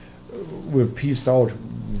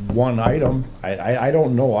one item. I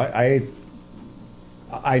don't know.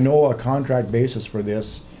 I know a contract basis for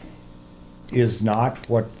this is not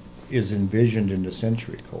what is envisioned in the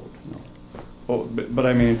Century Code. No. Well, but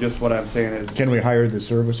I mean, just what I'm saying is, can we hire the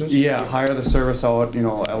services? Yeah, hire the service out.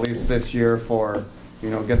 At least this year for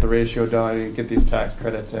get the ratio done, get these tax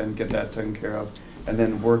credits in, get that taken care of, and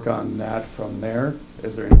then work on that from there.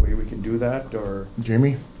 Is there any way we can do that, or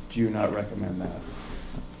Jamie, do you not recommend that?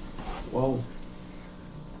 Well,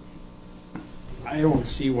 I don't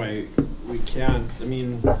see why we can't. I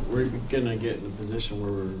mean, we're gonna get in a position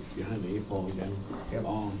where we're behind the 8 ball again. Yep.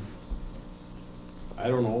 I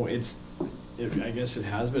don't know. I guess it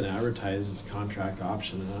has been advertised as a contract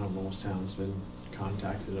option, and I don't know if Sam's been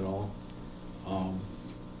contacted at all.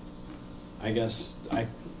 I guess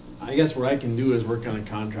what I can do is work on a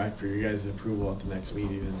contract for your guys' approval at the next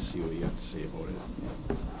meeting and see what you have to say about it.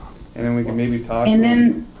 And then we can maybe talk to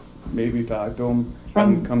them, have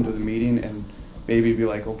them come to the meeting, and maybe be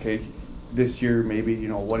like, okay, this year, maybe,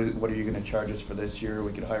 what are you going to charge us for this year?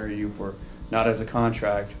 We could hire you for, not as a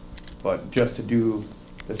contract, but just to do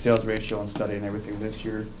the sales ratio and study and everything this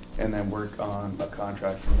year, and then work on a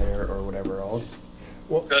contract from there or whatever else.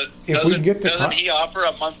 Well, doesn't he offer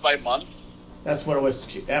a month by month? That's what it was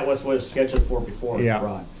scheduled for before. Yeah.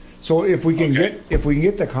 Ron. So if we can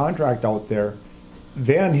get the contract out there,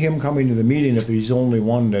 then him coming to the meeting, if he's the only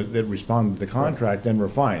one that responded to the contract, then we're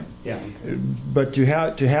fine. Yeah. But to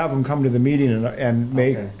have him come to the meeting and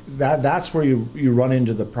make that's where you run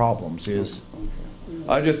into the problems is.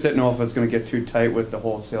 I just didn't know if it's going to get too tight with the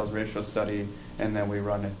whole sales ratio study, and then we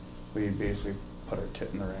basically put our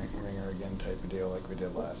tit in the ringer again type of deal like we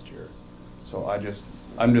did last year. So I'm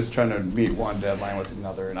just trying to meet one deadline with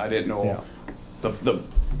another, and I didn't know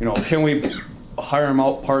can we hire them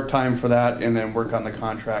out part-time for that and then work on the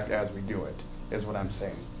contract as we do it, is what I'm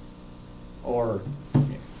saying. Or,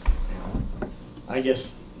 I guess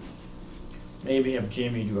maybe have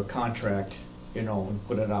Jamie do a contract, and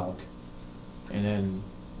put it out, and then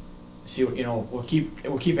see what, we'll keep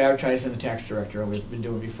advertising the tax director, we've been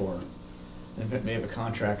doing before, and maybe have a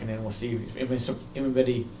contract, and then we'll see if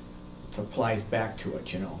anybody supplies back to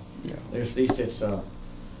it, Yeah. There's, at least it's,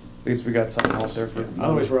 At least we got something out there for.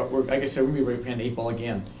 Otherwise, we're like I said, we're gonna be right behind the 8 ball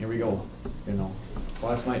again. Here we go. Well,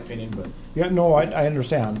 that's my opinion, but Yeah, no, I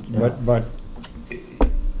understand, but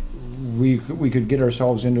we could get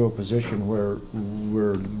ourselves into a position where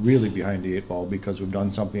we're really behind the 8 ball because we've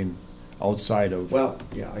done something outside of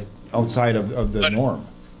the norm.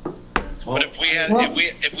 But if we had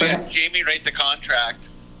Jamie write the contract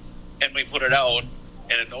and we put it out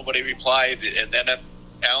and nobody replied, and then if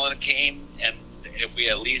Alan came and if we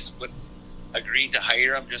at least would agree to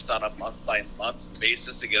hire him just on a month-by-month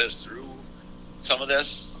basis to get us through some of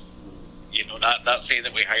this, not saying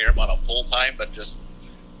that we hire him on a full-time, but just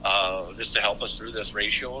to help us through this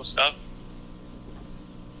ratio stuff.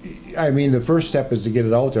 I mean, the first step is to get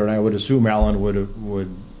it out there, and I would assume Alan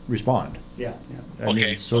would respond. Yeah.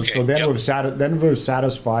 So then we've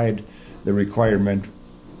satisfied the requirement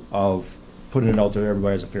of putting it out there.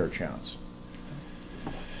 Everybody has a fair chance.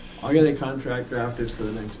 I'll get a contract drafted for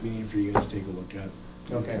the next meeting for you guys to take a look at.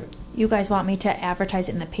 Okay. You guys want me to advertise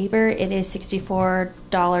it in the paper? It is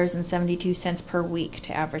 $64.72 per week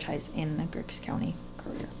to advertise in the Griggs County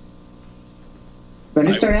Courier.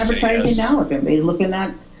 Better start advertising now if everybody's looking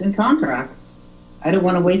at in contracts. I don't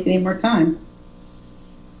want to waste any more time.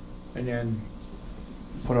 And then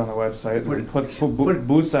put it on the website.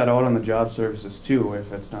 Boost that out on the job services too,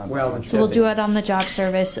 if it's not. Well, So we'll do it on the job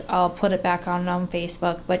service. I'll put it back on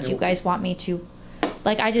Facebook. But you guys want me to,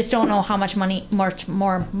 like, I just don't know how much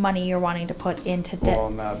more money you're wanting to put into that. Well,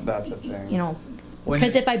 that's the thing. You know,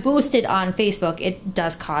 because if I boost it on Facebook, it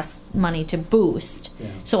does cost money to boost.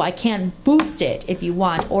 Yeah. So I can boost it if you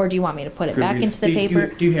want, or do you want me to put it back into the paper?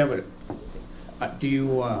 Do you have it? Can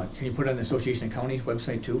you put it on the Association of Counties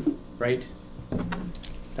website too? Right.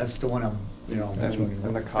 That's the one and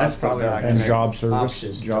the cost that's probably of that. And job service.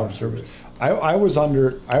 options, Job service. I was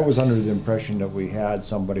under the impression that we had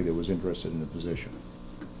somebody that was interested in the position.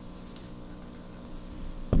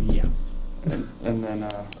 Yeah. And then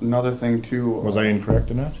another thing too. Was I incorrect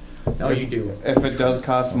in that? No, you do. If it does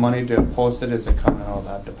cost money to post it, is it coming out of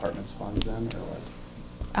that department's funds then, or what?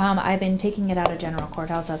 I've been taking it out of general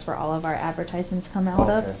courthouse. That's where all of our advertisements come out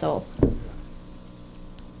of. Okay. So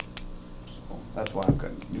That's why I'm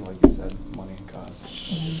cutting, like you said, money and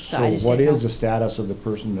costs. So what is the status of the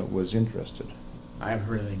person that was interested? I haven't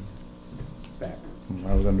heard anything back.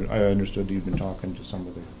 I understood you'd been talking to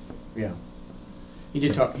somebody. Yeah. He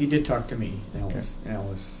did talk to me.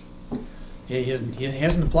 He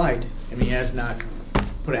hasn't applied. I mean, he has not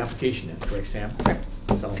put an application in, correct, Sam? Correct.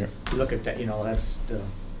 So you look at that, that's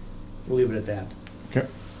we'll leave it at that. Okay.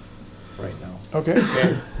 Right now.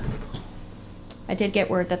 Okay. I did get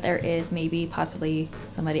word that there is maybe possibly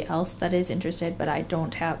somebody else that is interested, but I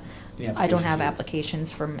don't have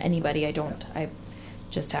applications from anybody. I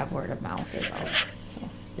just have word of mouth is all. So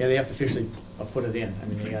yeah, they have to officially put it in. I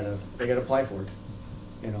mean, they gotta apply for it.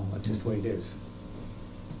 That's just the way it is.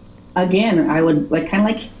 Again, I would kind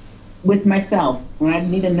of like with myself, when I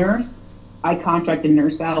need a nurse, I contract a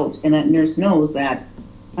nurse out, and that nurse knows that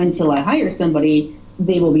until I hire somebody,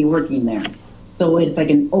 they will be working there. So it's like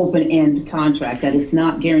an open-end contract that it's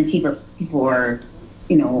not guaranteed for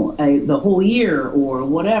the whole year or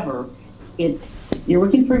whatever. You're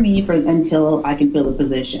working for me until I can fill the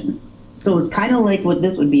position. So it's kind of like what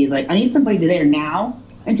this would be. Is like, I need somebody there now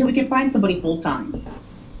until we can find somebody full-time.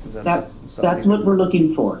 That's what we're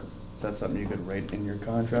looking for. Is that something you could write in your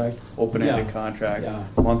contract? Open-ended contract,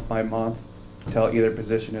 month by month, till either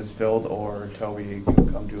position is filled or till we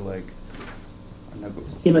come to like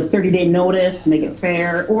give a 30-day notice, make it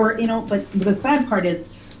fair, or but the sad part is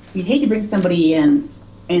you'd hate to bring somebody in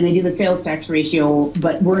and they do the sales tax ratio,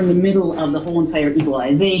 but we're in the middle of the whole entire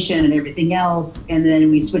equalization and everything else, and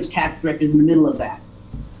then we switch tax directors in the middle of that.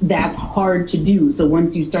 That's hard to do. So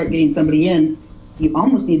once you start getting somebody in, you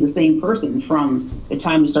almost need the same person from the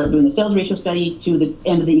time you start doing the sales ratio study to the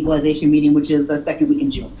end of the equalization meeting, which is the second week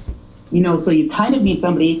in June. So you kind of need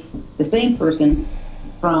somebody, the same person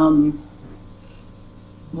from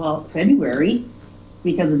February,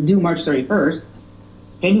 because it's due March 31st,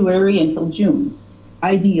 February until June,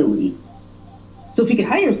 ideally. So if you could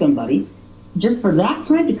hire somebody just for that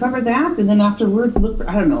time to cover that, and then afterwards look for,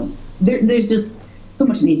 I don't know, there's just so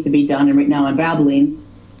much needs to be done, and right now I'm babbling,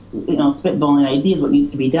 spitballing ideas what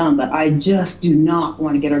needs to be done, but I just do not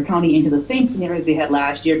want to get our county into the same scenarios we had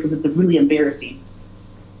last year, because it's really embarrassing.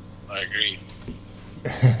 I agree.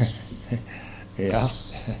 Yeah.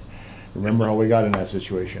 Remember how we got in that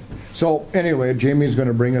situation. So anyway, Jamie's going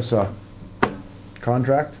to bring us a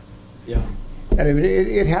contract. Yeah. And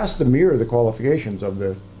it has to mirror the qualifications of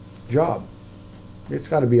the job. It's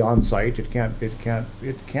got to be on site. It can't.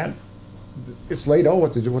 It's laid out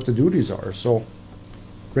what the duties are. So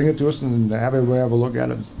bring it to us and have everybody have a look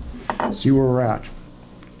at it and see where we're at.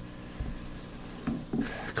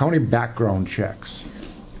 County background checks.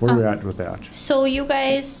 Where are we at with that? So you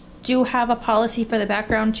guys do have a policy for the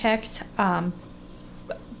background checks,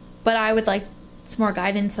 but I would like some more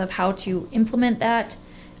guidance of how to implement that.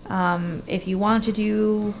 If you want to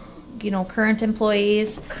do, current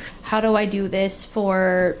employees, how do I do this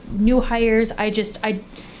for new hires?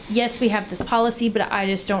 Yes, we have this policy, but I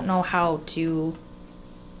just don't know how to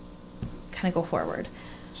kind of go forward.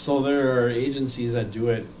 So there are agencies that do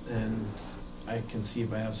it, and I can see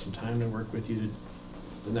if I have some time to work with you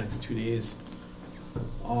the next 2 days.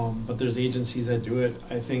 But there's agencies that do it.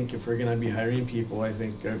 I think if we're going to be hiring people, I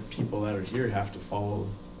think our people that are here have to follow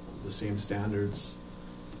the same standards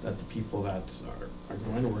that the people that are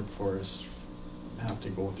going to work for us have to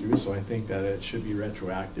go through. So I think that it should be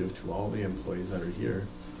retroactive to all the employees that are here.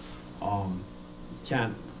 You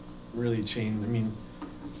can't really change. I mean,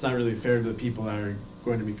 it's not really fair to the people that are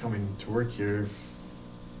going to be coming to work here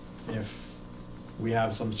if we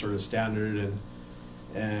have some sort of standard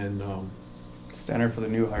and standard for the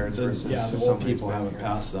new hires versus the old people haven't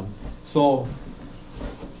passed them. So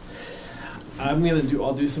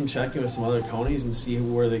I'll do some checking with some other counties and see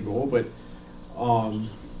where they go, but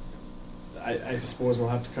I suppose we'll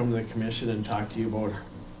have to come to the commission and talk to you about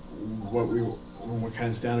what kind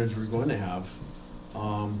of standards we're going to have,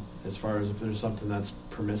 as far as if there's something that's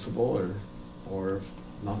permissible or if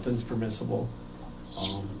nothing's permissible.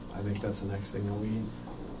 I think that's the next thing that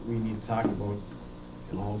we need to talk about,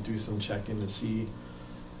 and I'll do some checking to see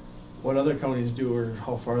what other counties do or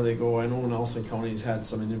how far they go. I know Nelson County's had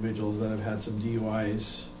some individuals that have had some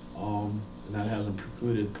DUIs, and that hasn't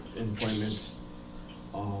precluded employment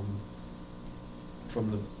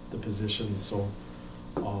from the position. So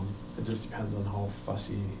it just depends on how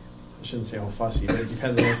fussy. I shouldn't say how fussy, but it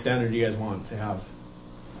depends on what standard you guys want to have.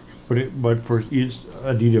 But for each,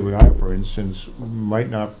 a DWI, for instance, might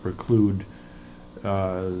not preclude.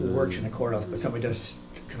 Who works in the courthouse, but somebody does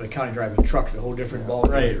the county driving trucks, a whole different ball.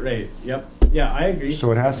 Right. Yep. Yeah, I agree.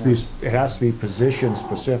 So it has to be position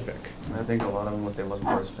specific. I think a lot of them, what they look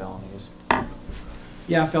for is felonies.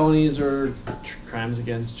 Yeah, felonies or crimes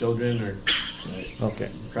against children or okay,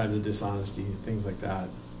 crimes of dishonesty, things like that.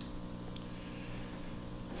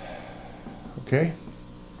 Okay.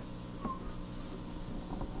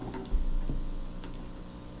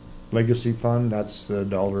 Legacy fund, that's the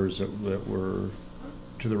dollars that were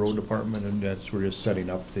to the road department, and we're just setting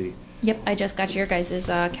up the. Yep, I just got your guys'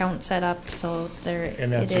 account set up, so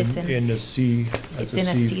And that's in the C. It's in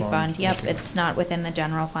a C fund. Yep, okay. It's not within the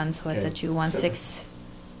general fund, so it's a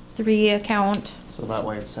 2163 account. So that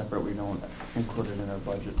way it's separate. We don't include it in our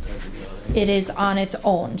budget. Right? It is on its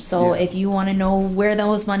own. So if you want to know where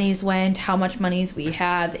those monies went, how much monies we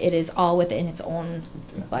have, it is all within its own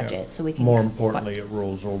budget. Yeah. So we can. More importantly, it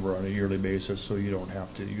rolls over on a yearly basis, so you don't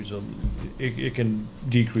have to use it can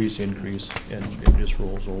decrease, increase, and it just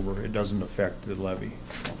rolls over. It doesn't affect the levy.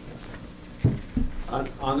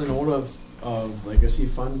 On the note of legacy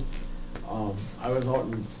fund, I was out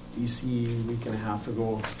in DC a week and a half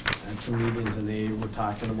ago at some meetings, and they were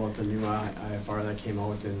talking about the new IFR that came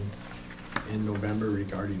out in November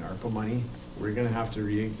regarding ARPA money. We're going to have to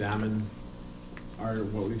re-examine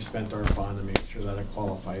what we've spent ARPA on to make sure that it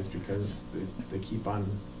qualifies, because they keep on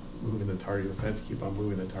moving the target. The feds keep on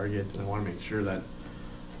moving the target, and I want to make sure that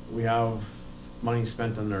we have money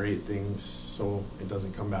spent on the right things so it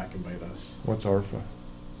doesn't come back and bite us. What's ARPA?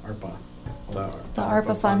 ARPA. The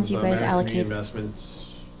ARPA funds you guys allocate. Investments.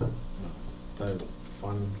 The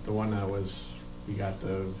fund, the one that we got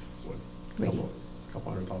couple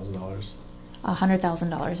 $100,000.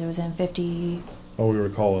 $100,000. It was in 50. Oh, we were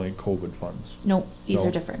calling it COVID funds. Nope, these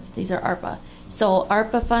are different. These are ARPA. So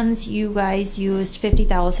ARPA funds, you guys used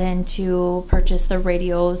 $50,000 to purchase the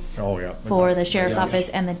radios for the sheriff's office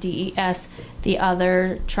and the DES. The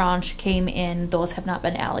other tranche came in; those have not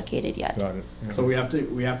been allocated yet. Got it. Yeah. So we have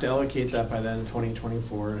to allocate that by the end of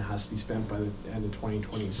 2024, and it has to be spent by the end of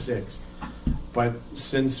 2026. But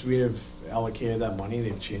since we have allocated that money,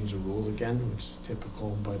 they've changed the rules again, which is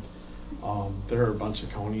typical. But there are a bunch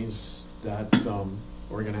of counties that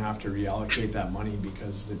we're going to have to reallocate that money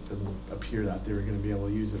because it didn't appear that they were going to be able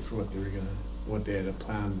to use it for what they had a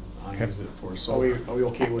plan on using it for. So are we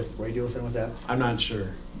okay with radios and with that? I'm not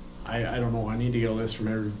sure. I don't know. I need to get a list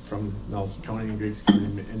from Nelson County and Griggs County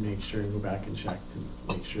and make sure and go back and check to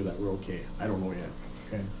make sure that we're okay. I don't know yet.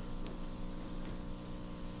 Okay.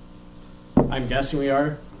 I'm guessing we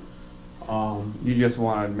are. You just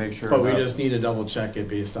want to make sure. But we just need to double check it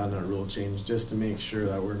based on that rule change, just to make sure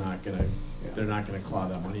that we're not gonna. They're not gonna claw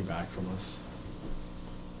that money back from us.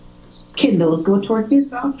 Can those go toward new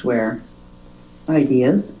software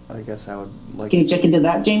ideas? I guess I would like. Can you check into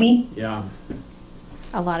that, Jamie? Yeah.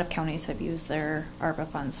 A lot of counties have used their ARPA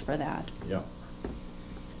funds for that. Yep.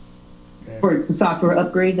 For the software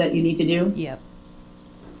upgrade that you need to do? Yep.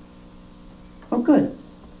 Oh, good.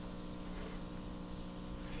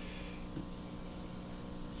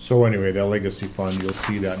 So anyway, that legacy fund, you'll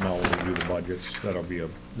see that now when we do the budgets. That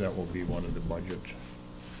will be one of the budget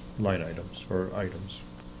line items or items.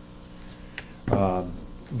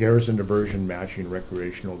 Garrison Diversion Matching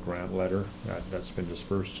Recreational Grant Letter, that's been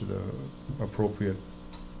dispersed to the appropriate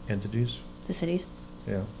entities. The cities?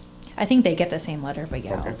 Yeah. I think they get the same letter, but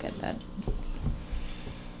yeah, Okay. I'll get that.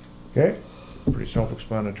 Okay, pretty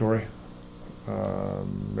self-explanatory.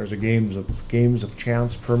 There's a games of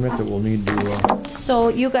chance permit that we'll need to. So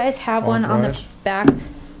you guys have one on the authorize. back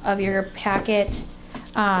of your packet.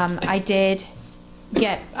 I did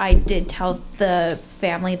tell the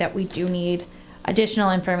family that we do need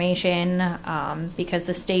additional information because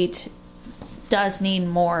the state does need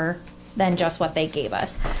more than just what they gave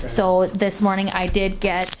us. Okay. So this morning I did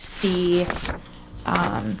get the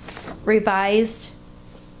revised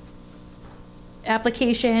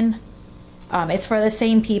application. It's for the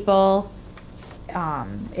same people.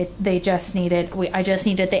 They just needed, I just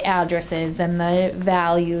needed the addresses and the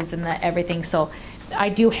values and the everything. So I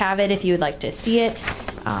do have it if you would like to see it.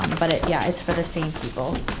 But it's for the same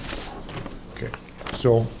people. Okay.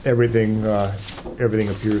 So everything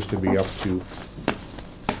appears to be up to.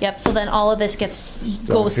 Yep. So then all of this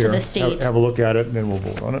goes to the state. Have a look at it, and then we'll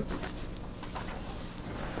vote on it.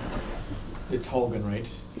 It's Hogan, right?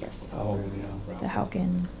 Yes. Hogan, yeah. The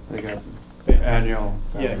Hauken. They got annual.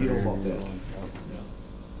 Yeah, you don't vote that.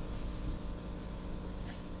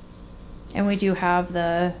 And we do have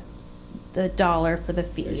the dollar for the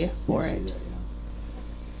fee for it.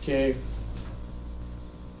 Okay.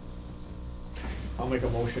 I'll make a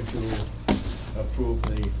motion to approve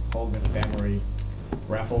the Hogan Family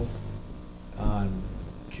raffle on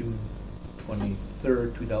June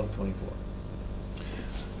 23rd, 2024.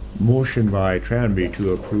 Motion by Tranby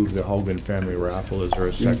to approve the Hogan family raffle. Is there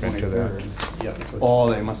a second to that? Yeah. Oh,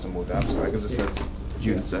 they must have moved that, because it says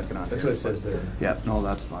June 2nd on That's here. what it says there. Yeah, no,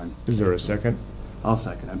 that's fine. Is there a second? I'll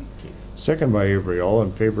second it. Second by Avery. All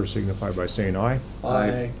in favor signify by saying aye.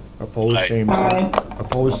 Aye. Opposed, Aye. same sign.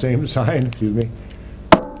 Opposed, same sign. Excuse me.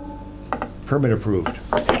 Permit approved.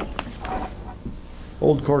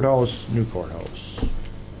 Old courthouse, new courthouse.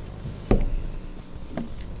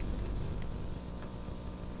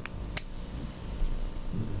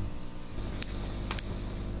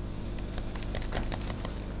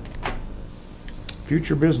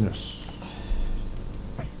 Future business.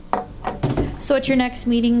 So at your next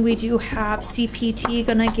meeting, we do have CPT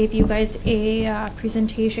gonna give you guys a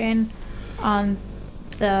presentation on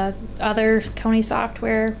the other county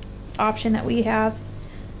software option that we have.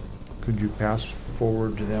 Could you pass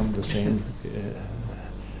forward to them the same?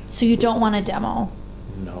 So you don't want a demo?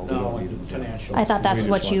 No, we No, don't need it. financial. I thought that's We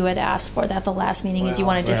what just you want- had asked for at the last meeting, is you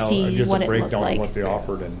Well, wanted to see just what a it looked breakdown of like. what they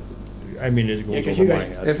offered, and I mean it goes 'cause over you my guys-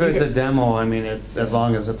 head. If it's a demo, I mean, it's as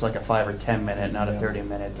long as it's like a 5 or 10 minute, not a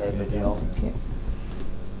 30-minute type of deal. Okay.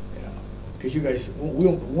 Yeah. Because you guys,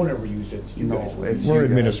 we'll never use it. You No, guys will. it's- We're you guys-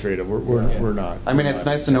 administrative. We're not. I mean, it's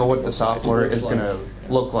nice to know what the software Looks is like. gonna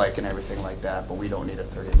look like and everything like that, but we don't need a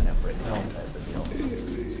 30-minute breakdown type of deal.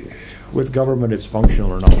 With government, it's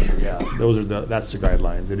functional or not. Yeah. That's the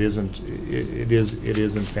guidelines. It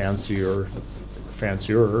isn't fancier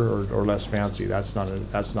or less fancy. That's not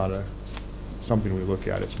a something we look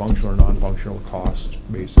at. It's functional or non-functional cost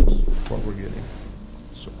basis what we're getting.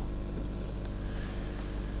 So,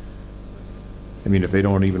 I mean, if they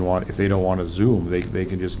don't want to Zoom, they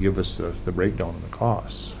can just give us the breakdown of the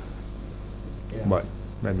costs. Yeah. But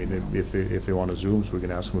I mean, if they want to Zoom, so we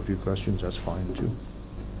can ask them a few questions, that's fine too.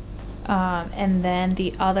 And then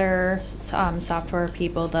the other software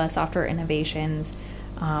people, the Software Innovations,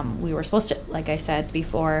 we were supposed to, like I said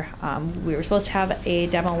before, we were supposed to have a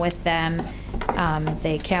demo with them.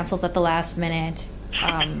 They canceled at the last minute,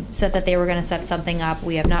 said that they were going to set something up.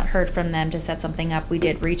 We have not heard from them to set something up. We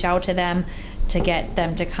did reach out to them to get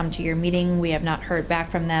them to come to your meeting. We have not heard back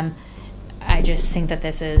from them. I just think that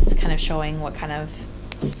this is kind of showing what kind of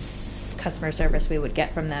customer service we would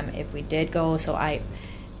get from them if we did go. So I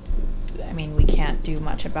mean, we can't do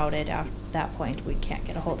much about it at that point. We can't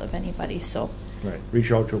get a hold of anybody, so. Right.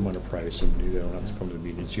 Reach out to them on a price, and you don't have to come to the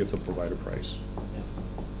meeting. See if they'll provide a price.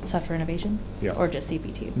 Software Innovations? Yeah. Or just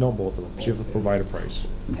CPT? No, both of them. See if they'll provide a price.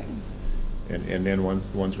 Okay. And then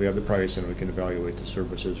once we have the price, then we can evaluate the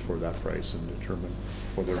services for that price and determine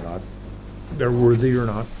whether or not they're worthy or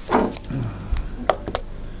not.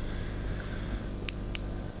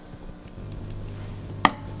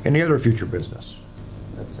 Any other future business?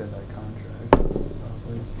 That's it, that contract.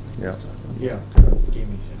 probably. Yeah. Yeah. Gave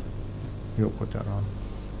me You'll put that on.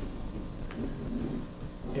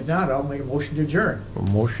 If not, I'll make a motion to adjourn. A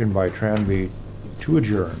motion by Tranby to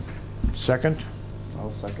adjourn. Second? I'll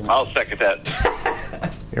second it. I'll second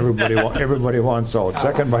that. Everybody wants out.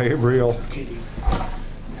 Second by Avriel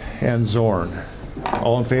and Zorn.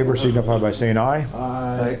 All in favor signify by saying aye.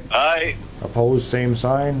 Aye. Aye. Opposed, same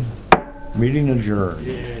sign. Meeting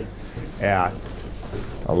adjourned at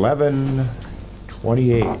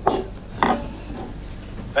 11:28.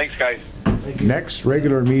 Thanks, guys. Next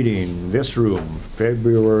regular meeting, this room,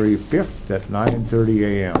 February 5th at 9:30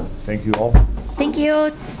 a.m. Thank you all. Thank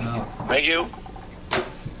you. Thank you.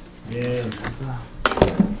 Yeah.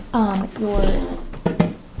 Your